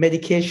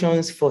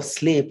 medications for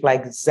sleep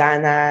like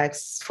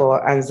Xanax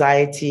for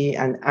anxiety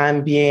and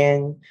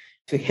Ambien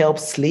to help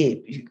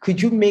sleep.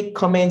 Could you make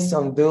comments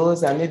on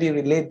those and maybe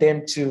relate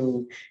them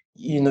to,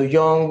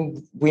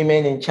 young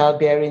women in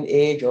childbearing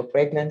age or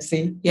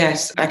pregnancy?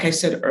 Yes. Like I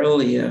said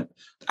earlier,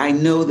 I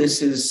know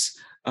this is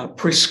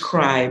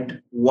prescribed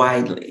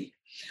widely.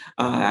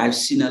 I've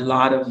seen a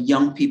lot of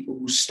young people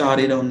who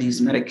started on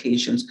these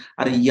medications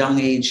at a young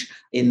age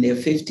in their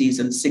 50s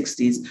and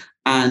 60s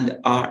and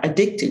are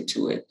addicted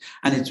to it.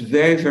 And it's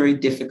very, very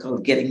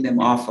difficult getting them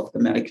off of the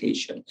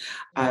medication.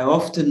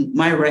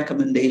 My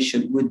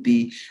recommendation would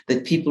be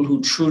that people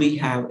who truly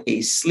have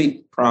a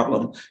sleep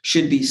problem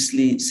should be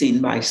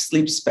seen by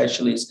sleep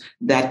specialists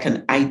that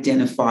can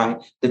identify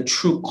the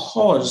true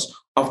cause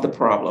of the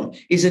problem.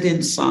 Is it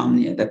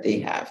insomnia that they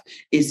have?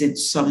 Is it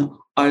some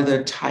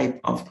other type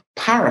of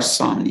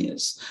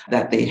parasomnias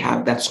that they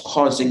have that's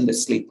causing the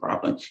sleep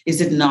problem?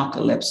 Is it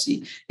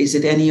narcolepsy? Is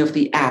it any of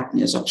the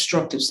apneas,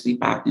 obstructive sleep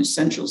apnea,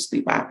 central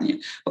sleep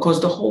apnea? Because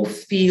the whole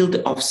field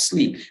of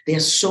sleep, there are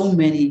so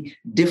many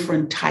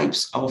different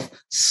types of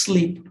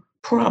sleep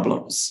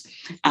problems.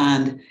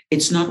 And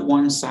it's not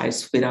one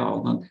size fit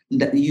all.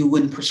 That you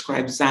wouldn't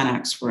prescribe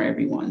Xanax for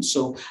everyone.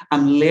 So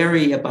I'm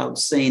leery about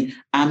saying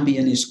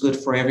Ambien is good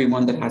for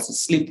everyone that has a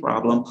sleep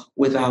problem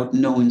without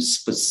knowing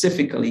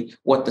specifically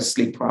what the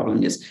sleep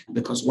problem is.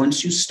 Because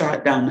once you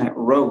start down that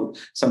road,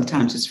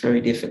 sometimes it's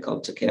very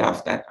difficult to get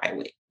off that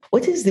highway.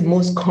 What is the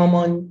most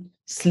common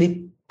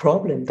sleep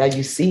problem that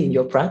you see in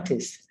your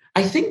practice?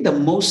 I think the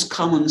most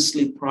common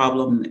sleep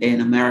problem in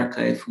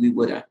America, if we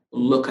would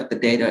look at the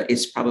data,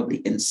 is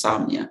probably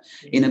insomnia,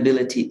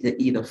 inability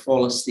to either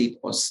fall asleep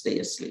or stay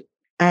asleep.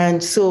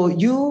 And so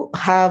you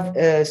have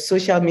a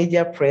social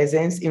media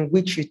presence in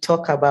which you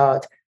talk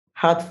about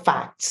hard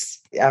facts,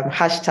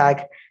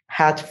 hashtag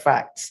hard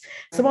facts.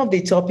 Some of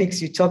the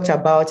topics you talked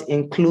about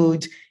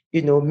include,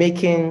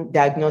 making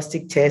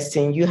diagnostic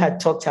testing. You had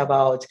talked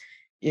about,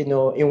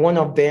 in one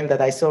of them that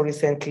I saw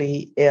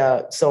recently,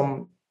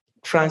 some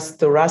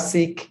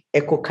transthoracic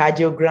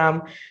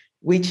echocardiogram,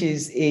 which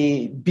is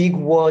a big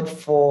word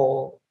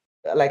for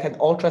like an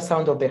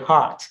ultrasound of the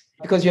heart,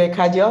 because you're a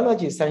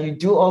cardiologist and you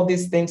do all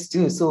these things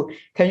too. So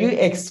can you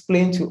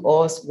explain to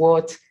us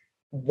what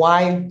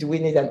why do we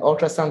need an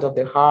ultrasound of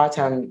the heart,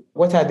 and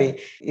what are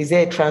is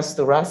there a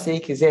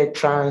transthoracic, is there a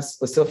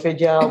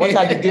transesophageal, what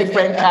are the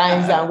different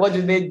kinds and what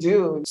do they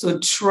do? So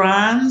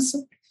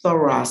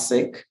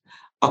transthoracic,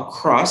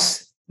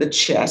 across the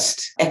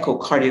chest,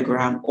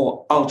 echocardiogram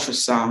or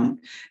ultrasound,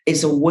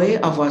 is a way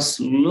of us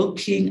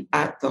looking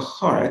at the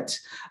heart.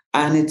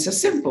 And it's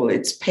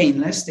it's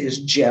painless. There's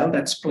gel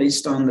that's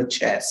placed on the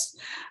chest.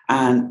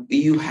 And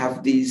you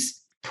have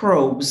these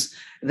probes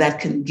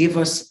that can give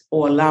us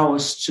or allow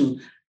us to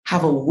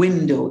have a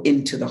window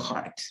into the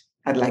heart.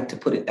 I'd like to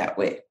put it that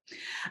way.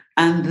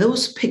 And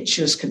those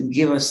pictures can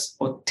give us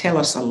or tell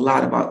us a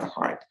lot about the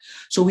heart.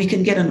 So we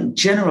can get a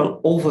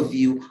general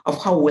overview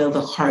of how well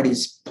the heart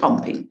is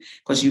pumping.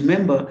 Because you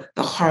remember,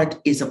 the heart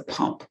is a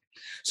pump.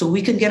 So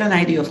we can get an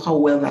idea of how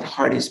well that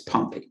heart is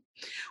pumping.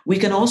 We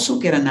can also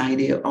get an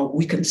idea, or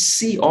we can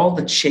see all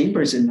the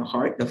chambers in the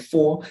heart, the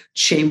 4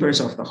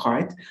 chambers of the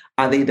heart.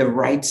 Are they the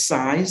right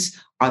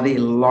size? Are they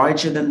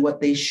larger than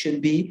what they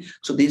should be?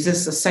 So this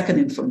is the second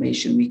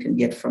information we can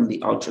get from the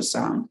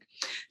ultrasound.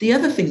 The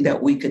other thing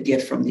that we could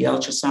get from the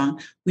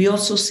ultrasound, we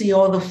also see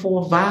all the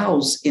 4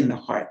 valves in the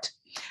heart.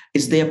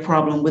 Is there a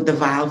problem with the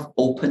valve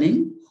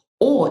opening?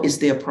 Or is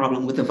there a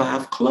problem with the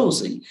valve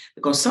closing?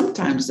 Because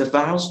sometimes the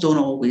valves don't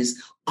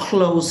always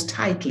close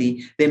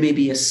tightly. There may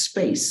be a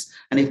space.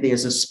 And if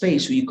there's a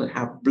space, you could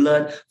have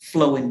blood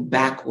flowing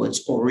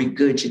backwards or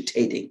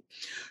regurgitating.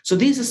 So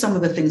these are some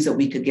of the things that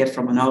we could get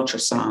from an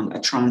ultrasound, a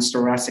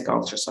transthoracic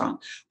ultrasound.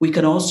 We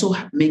can also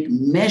make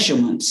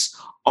measurements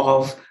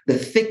of the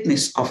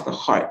thickness of the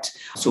heart.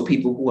 So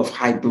people who have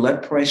high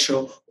blood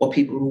pressure or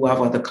people who have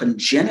other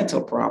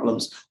congenital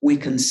problems, we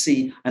can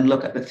see and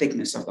look at the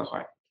thickness of the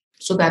heart.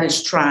 So that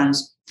is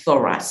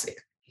transthoracic.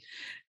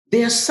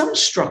 There are some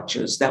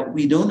structures that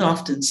we don't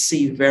often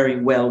see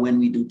very well when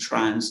we do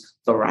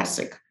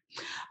transthoracic.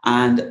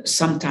 And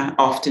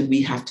often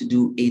we have to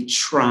do a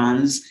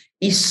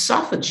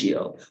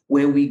transesophageal,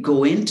 where we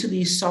go into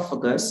the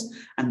esophagus,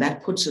 and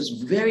that puts us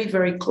very,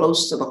 very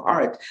close to the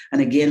heart. And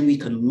again, we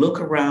can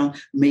look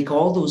around, make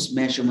all those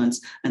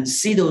measurements, and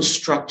see those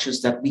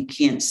structures that we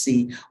can't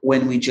see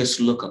when we just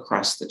look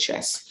across the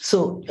chest.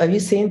 So are you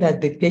saying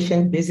that the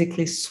patient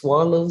basically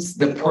swallows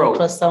the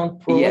ultrasound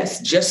probe?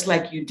 Yes, just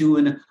like you do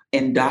in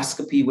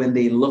endoscopy when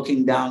they're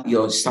looking down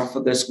your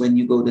esophagus when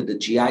you go to the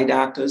GI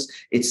doctors.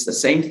 It's the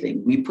same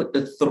thing. We put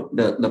the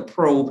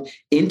probe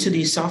into the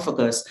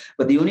esophagus,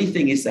 but the only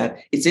thing is that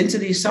it's into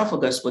the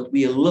esophagus, but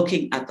we are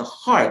looking at the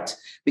heart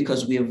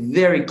because we are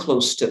very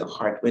close to the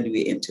heart when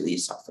we're into the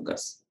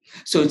esophagus.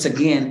 So it's,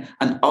 again,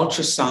 an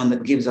ultrasound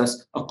that gives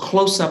us a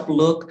close-up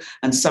look.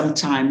 And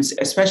sometimes,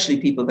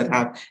 especially people that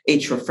have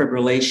atrial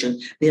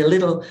fibrillation, there are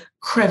little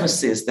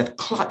crevices that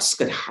clots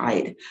could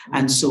hide.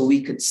 And so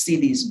we could see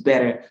these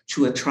better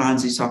through a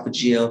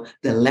transesophageal,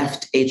 the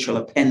left atrial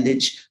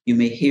appendage. You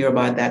may hear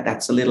about that.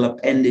 That's a little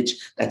appendage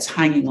that's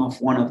hanging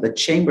off one of the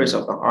chambers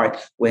of the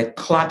heart where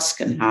clots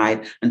can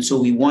hide. And so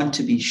we want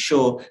to be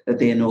sure that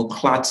there are no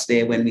clots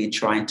there when we're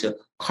trying to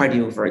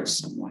cardiovert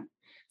someone.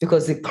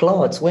 Because the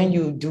clots, when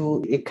you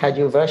do a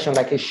cardioversion,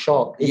 like a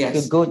shock, it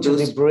could go to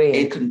the brain.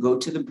 It can go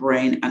to the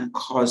brain and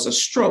cause a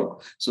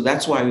stroke. So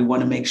that's why we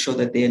want to make sure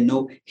that there are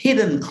no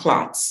hidden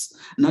clots,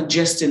 not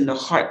just in the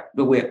heart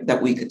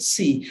that we could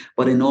see,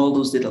 but in all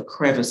those little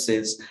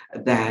crevices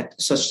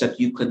such that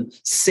you can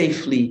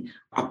safely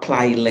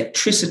apply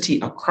electricity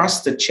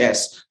across the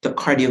chest to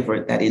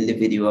cardiovert that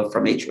individual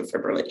from atrial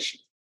fibrillation.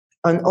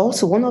 And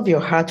also, one of your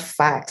heart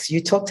facts,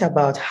 you talked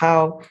about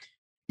how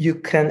you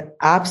can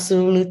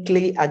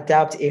absolutely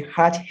adapt a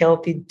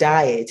heart-healthy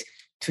diet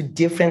to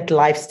different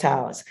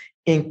lifestyles,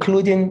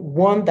 including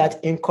one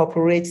that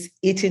incorporates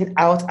eating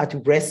out at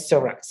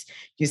restaurants.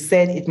 You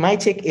said it might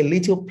take a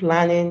little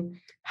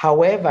planning.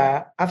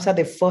 However, after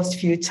the first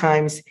few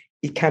times,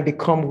 it can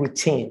become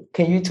routine.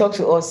 Can you talk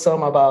to us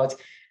some about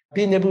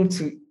being able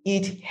to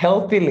eat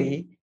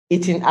healthily,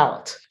 eating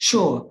out?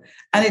 Sure.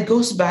 And it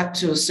goes back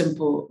to a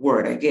simple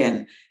word.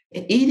 Again,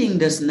 eating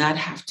does not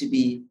have to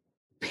be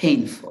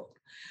painful.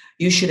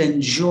 You should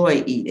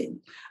enjoy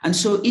eating. And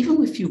so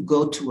even if you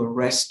go to a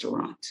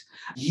restaurant,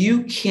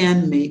 you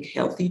can make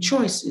healthy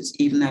choices,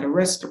 even at a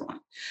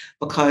restaurant.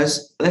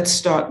 Because let's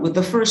start with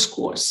the first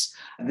course.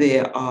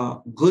 There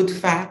are good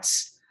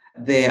fats,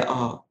 there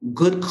are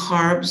good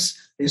carbs,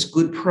 there's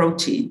good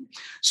protein.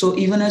 So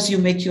even as you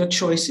make your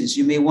choices,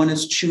 you may want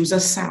to choose a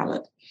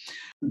salad.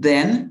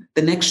 Then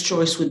the next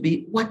choice would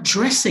be, what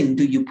dressing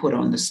do you put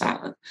on the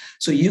salad?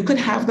 So you could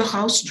have the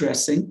house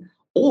dressing,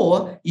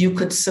 or you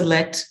could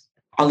select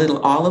a little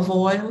olive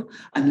oil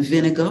and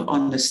vinegar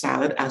on the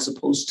salad as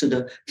opposed to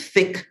the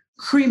thick,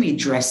 creamy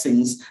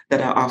dressings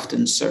that are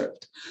often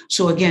served.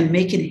 So again,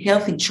 making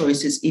healthy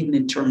choices even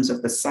in terms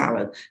of the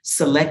salad,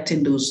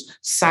 selecting those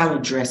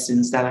salad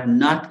dressings that are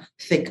not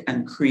thick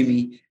and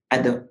creamy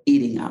at the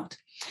eating out.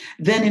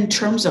 Then in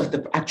terms of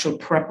the actual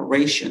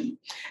preparation,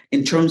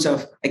 in terms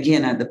of,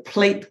 again, the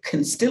plate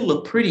can still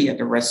look pretty at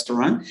the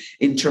restaurant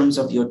in terms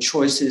of your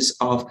choices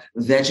of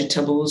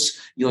vegetables,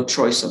 your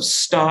choice of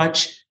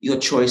starch, your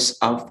choice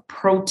of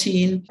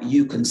protein.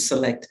 You can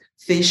select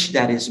fish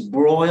that is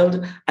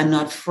broiled and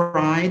not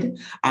fried.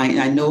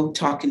 I know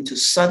talking to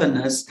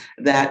Southerners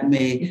that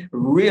may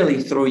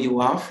really throw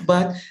you off,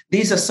 but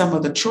these are some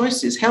of the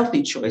choices,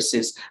 healthy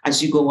choices,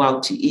 as you go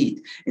out to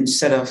eat,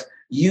 instead of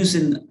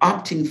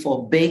opting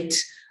for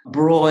baked,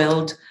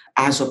 broiled,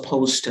 as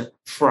opposed to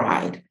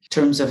fried. In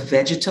terms of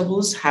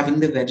vegetables, having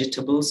the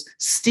vegetables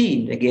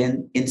steamed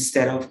again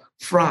instead of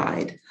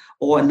fried.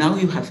 Or now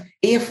you have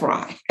air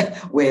fry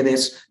where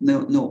there's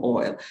no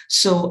oil.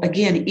 So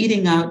again,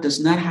 eating out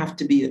does not have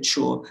to be a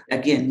chore.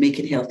 Again,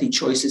 making healthy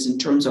choices in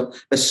terms of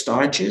the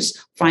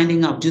starches,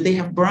 finding out, do they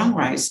have brown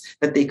rice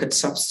that they could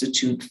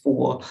substitute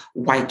for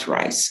white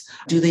rice?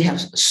 Do they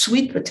have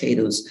sweet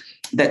potatoes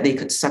that they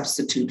could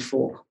substitute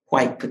for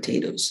white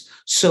potatoes?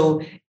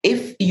 So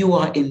if you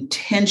are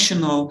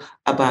intentional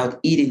about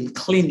eating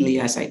cleanly,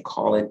 as I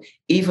call it,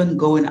 even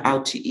going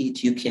out to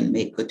eat, you can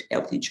make good,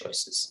 healthy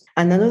choices.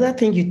 And another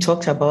thing you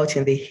talked about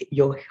in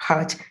your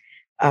heart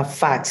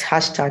facts,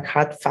 hashtag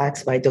heart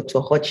facts by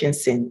Dr.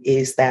 Hutchinson,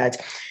 is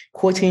that,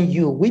 quoting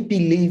you, we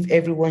believe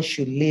everyone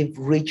should live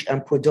rich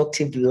and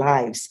productive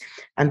lives.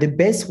 And the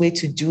best way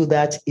to do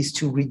that is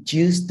to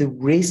reduce the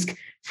risk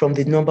from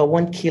the number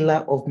one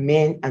killer of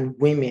men and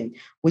women,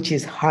 which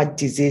is heart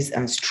disease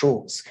and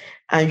strokes.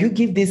 And you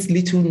give these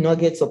little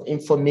nuggets of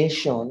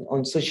information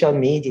on social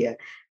media.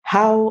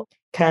 How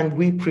can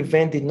we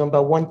prevent the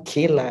number one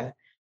killer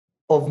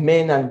of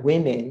men and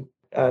women,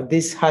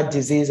 this heart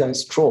disease and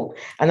stroke?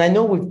 And I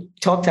know we've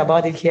talked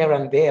about it here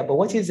and there, but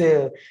what is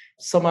a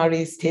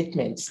summary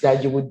statement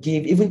that you would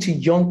give even to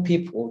young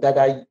people that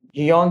are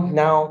young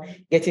now,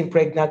 getting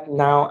pregnant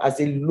now, as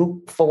they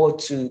look forward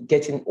to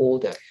getting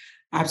older?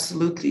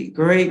 Absolutely.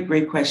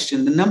 Great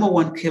question. The number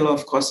one killer,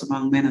 of course,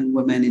 among men and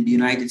women in the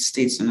United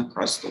States and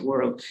across the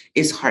world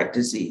is heart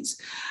disease.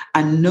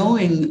 And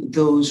knowing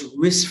those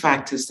risk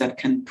factors that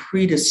can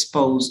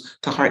predispose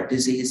to heart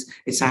disease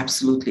is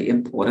absolutely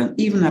important,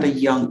 even at a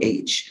young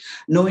age.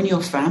 Knowing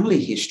your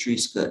family history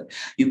is good.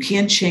 You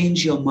can't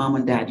change your mom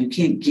and dad. You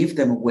can't give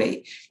them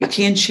away. You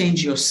can't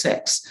change your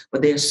sex,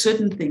 but there are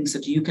certain things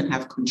that you can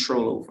have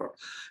control over.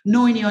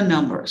 Knowing your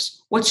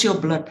numbers. What's your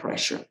blood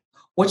pressure?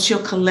 What's your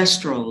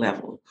cholesterol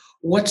level?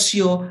 What's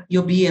your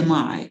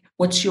BMI?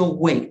 What's your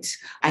weight?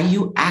 Are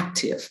you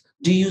active?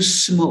 Do you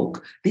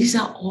smoke? These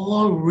are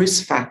all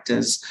risk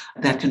factors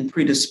that can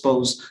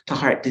predispose to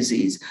heart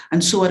disease.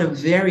 And so at a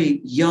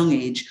very young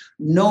age,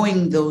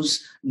 knowing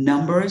those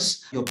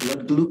numbers, your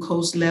blood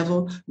glucose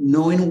level,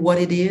 knowing what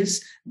it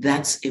is,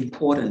 that's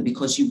important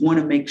because you want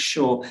to make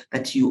sure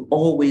that you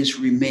always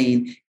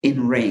remain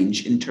in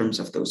range in terms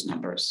of those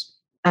numbers.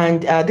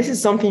 And this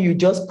is something you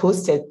just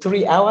posted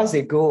 3 hours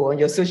ago on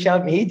your social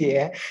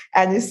media.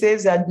 And it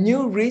says that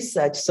new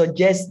research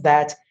suggests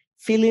that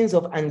feelings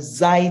of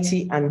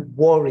anxiety and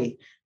worry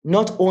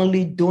not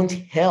only don't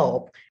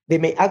help, they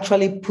may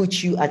actually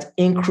put you at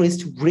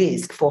increased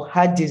risk for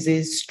heart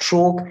disease,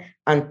 stroke,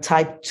 and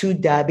type 2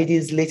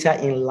 diabetes later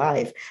in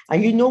life.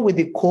 And with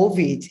the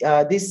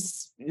COVID,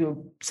 this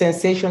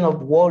sensation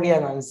of worry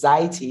and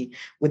anxiety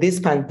with this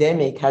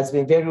pandemic has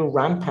been very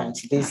rampant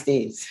these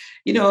days.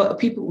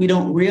 People, we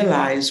don't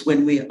realize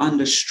when we're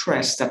under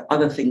stress that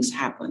other things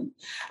happen,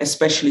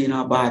 especially in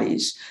our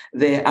bodies.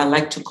 I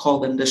like to call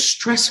them the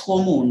stress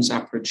hormones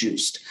are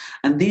produced.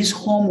 And these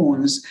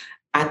hormones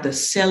at the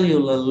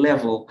cellular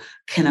level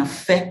can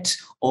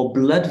affect our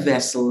blood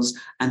vessels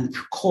and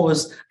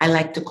cause, I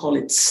like to call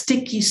it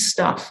sticky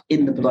stuff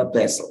in the blood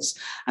vessels.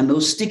 And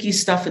those sticky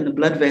stuff in the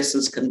blood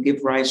vessels can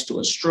give rise to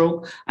a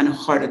stroke and a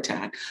heart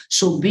attack.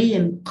 So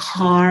being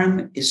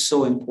calm is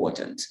so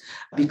important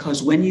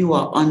because when you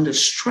are under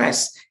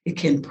stress, it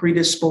can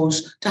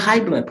predispose to high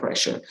blood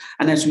pressure.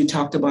 And as we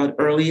talked about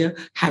earlier,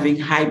 having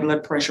high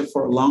blood pressure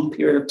for a long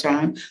period of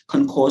time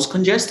can cause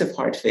congestive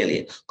heart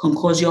failure, can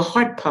cause your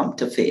heart pump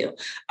to fail,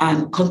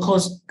 and can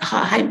cause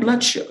high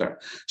blood sugar.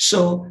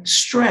 So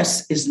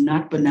stress is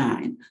not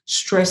benign.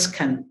 Stress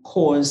can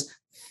cause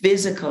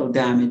physical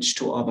damage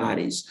to our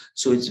bodies.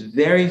 So it's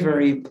very,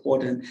 very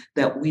important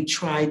that we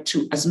try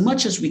to, as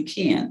much as we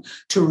can,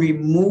 to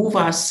remove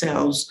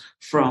ourselves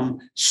from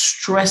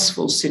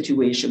stressful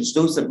situations,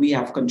 those that we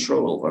have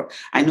control over.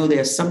 I know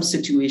there are some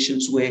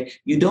situations where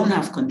you don't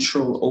have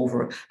control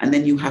over, and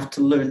then you have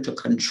to learn to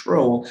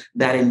control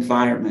that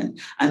environment.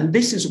 And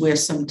this is where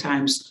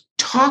sometimes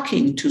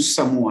talking to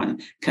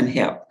someone can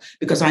help,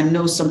 because I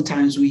know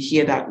sometimes we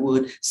hear that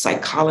word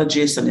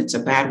psychologist and it's a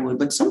bad word,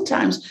 but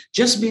sometimes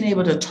just being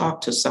able to talk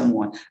to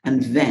someone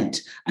and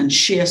vent and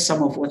share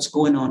some of what's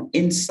going on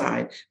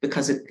inside,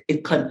 because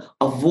it can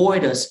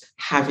avoid us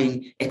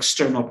having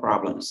external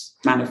problems.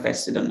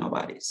 manifested on our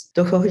bodies.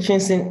 Dr.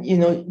 Hutchinson,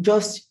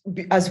 just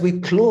as we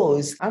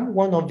close, I'm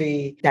one of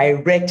the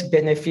direct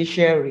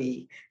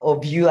beneficiary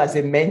of you as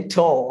a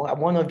mentor. I'm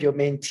one of your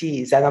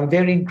mentees, and I'm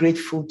very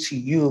grateful to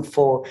you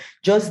for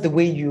just the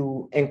way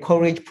you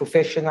encourage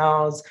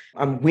professionals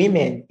and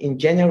women in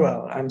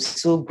general. I'm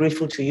so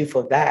grateful to you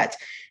for that.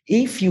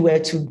 If you were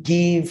to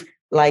give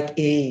like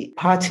a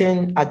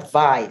parting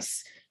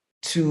advice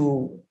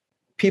to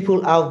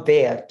people out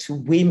there, to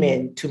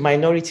women, to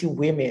minority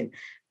women,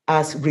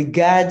 as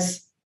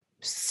regards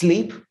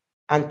sleep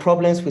and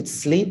problems with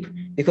sleep,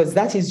 because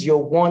that is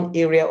your one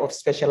area of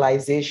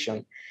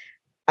specialization,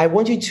 I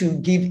want you to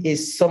give a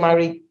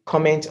summary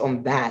comment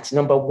on that,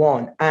 number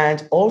one.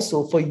 And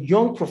also for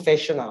young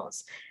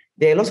professionals,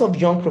 there are lots of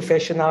young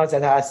professionals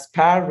that are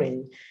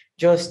aspiring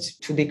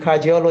just to be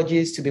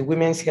cardiologists, to be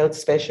women's health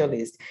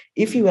specialists.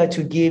 If you were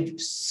to give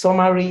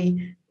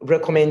summary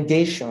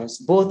recommendations,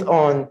 both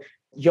on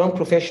young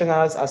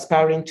professionals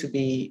aspiring to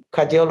be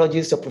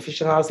cardiologists or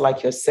professionals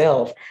like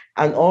yourself,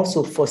 and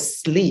also for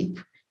sleep,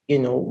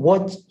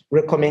 what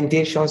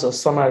recommendations or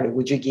summary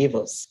would you give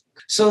us?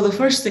 So the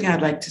first thing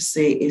I'd like to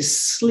say is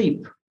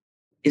sleep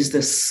is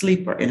the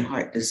sleeper in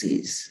heart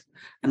disease.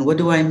 And what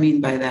do I mean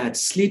by that?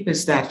 Sleep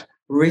is that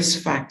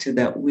risk factor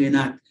that we're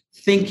not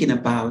thinking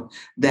about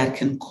that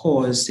can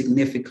cause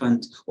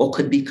significant or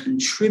could be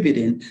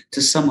contributing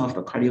to some of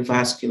the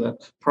cardiovascular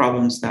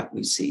problems that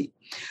we see.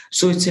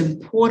 So it's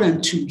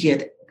important to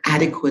get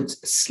adequate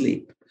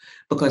sleep,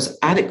 because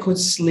adequate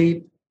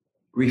sleep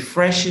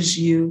refreshes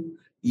you,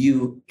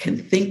 you can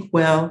think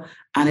well,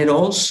 and it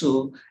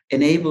also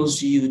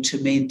enables you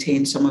to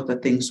maintain some of the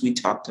things we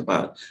talked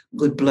about: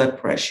 good blood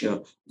pressure,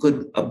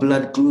 good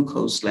blood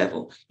glucose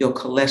level, your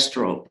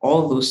cholesterol,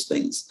 all those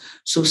things.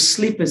 So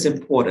sleep is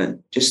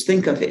important. Just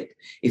think of it.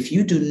 If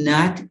you do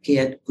not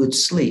get good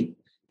sleep,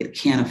 it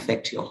can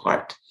affect your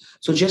heart.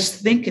 So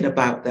just thinking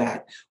about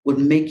that would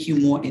make you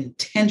more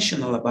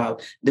intentional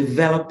about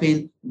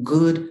developing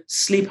good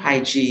sleep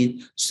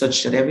hygiene,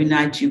 such that every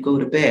night you go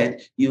to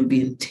bed, you'll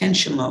be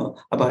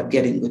intentional about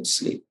getting good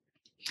sleep.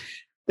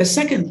 The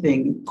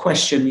second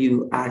question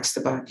you asked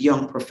about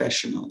young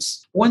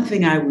professionals. One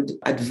thing I would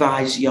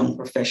advise young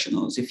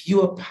professionals, if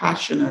you are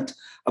passionate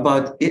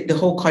about the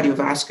whole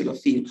cardiovascular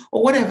field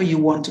or whatever you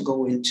want to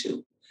go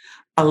into,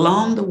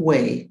 along the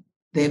way,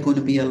 there are going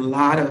to be a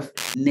lot of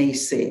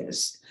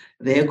naysayers.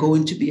 There are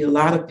going to be a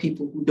lot of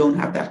people who don't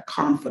have that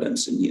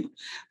confidence in you.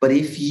 But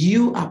if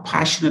you are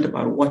passionate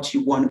about what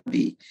you want to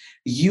be,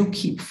 you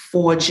keep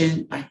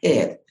forging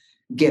ahead.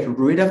 Get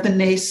rid of the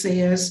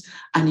naysayers,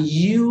 and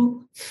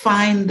you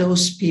find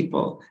those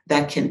people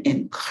that can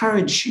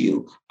encourage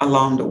you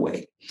along the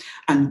way.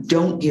 And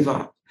don't give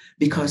up,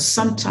 because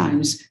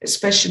sometimes,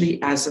 especially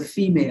as a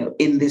female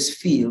in this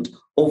field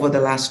over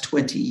the last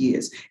 20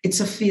 years, it's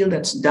a field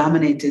that's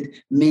dominated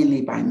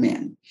mainly by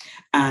men.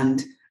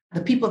 And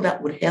the people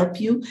that would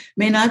help you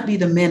may not be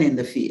the men in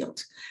the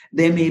field.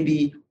 There may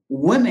be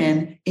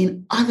women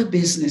in other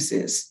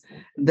businesses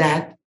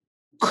that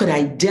could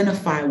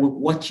identify with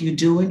what you're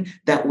doing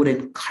that would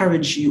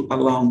encourage you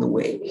along the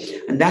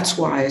way. And that's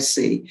why I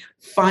say,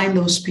 find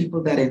those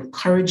people that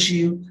encourage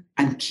you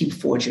and keep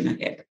forging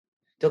ahead.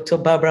 Dr.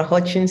 Barbara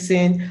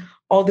Hutchinson,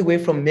 all the way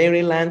from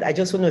Maryland, I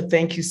just want to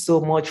thank you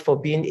so much for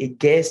being a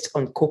guest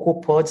on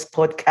Cocoa Pods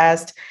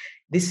podcast.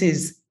 This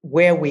is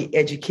where we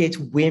educate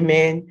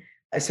women,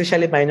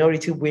 especially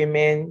minority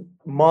women,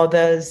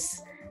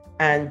 mothers,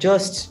 and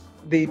just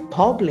the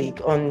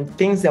public on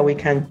things that we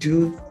can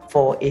do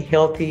for a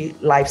healthy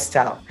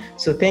lifestyle.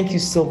 So thank you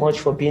so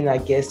much for being our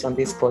guest on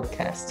this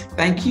podcast.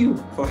 Thank you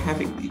for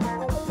having me.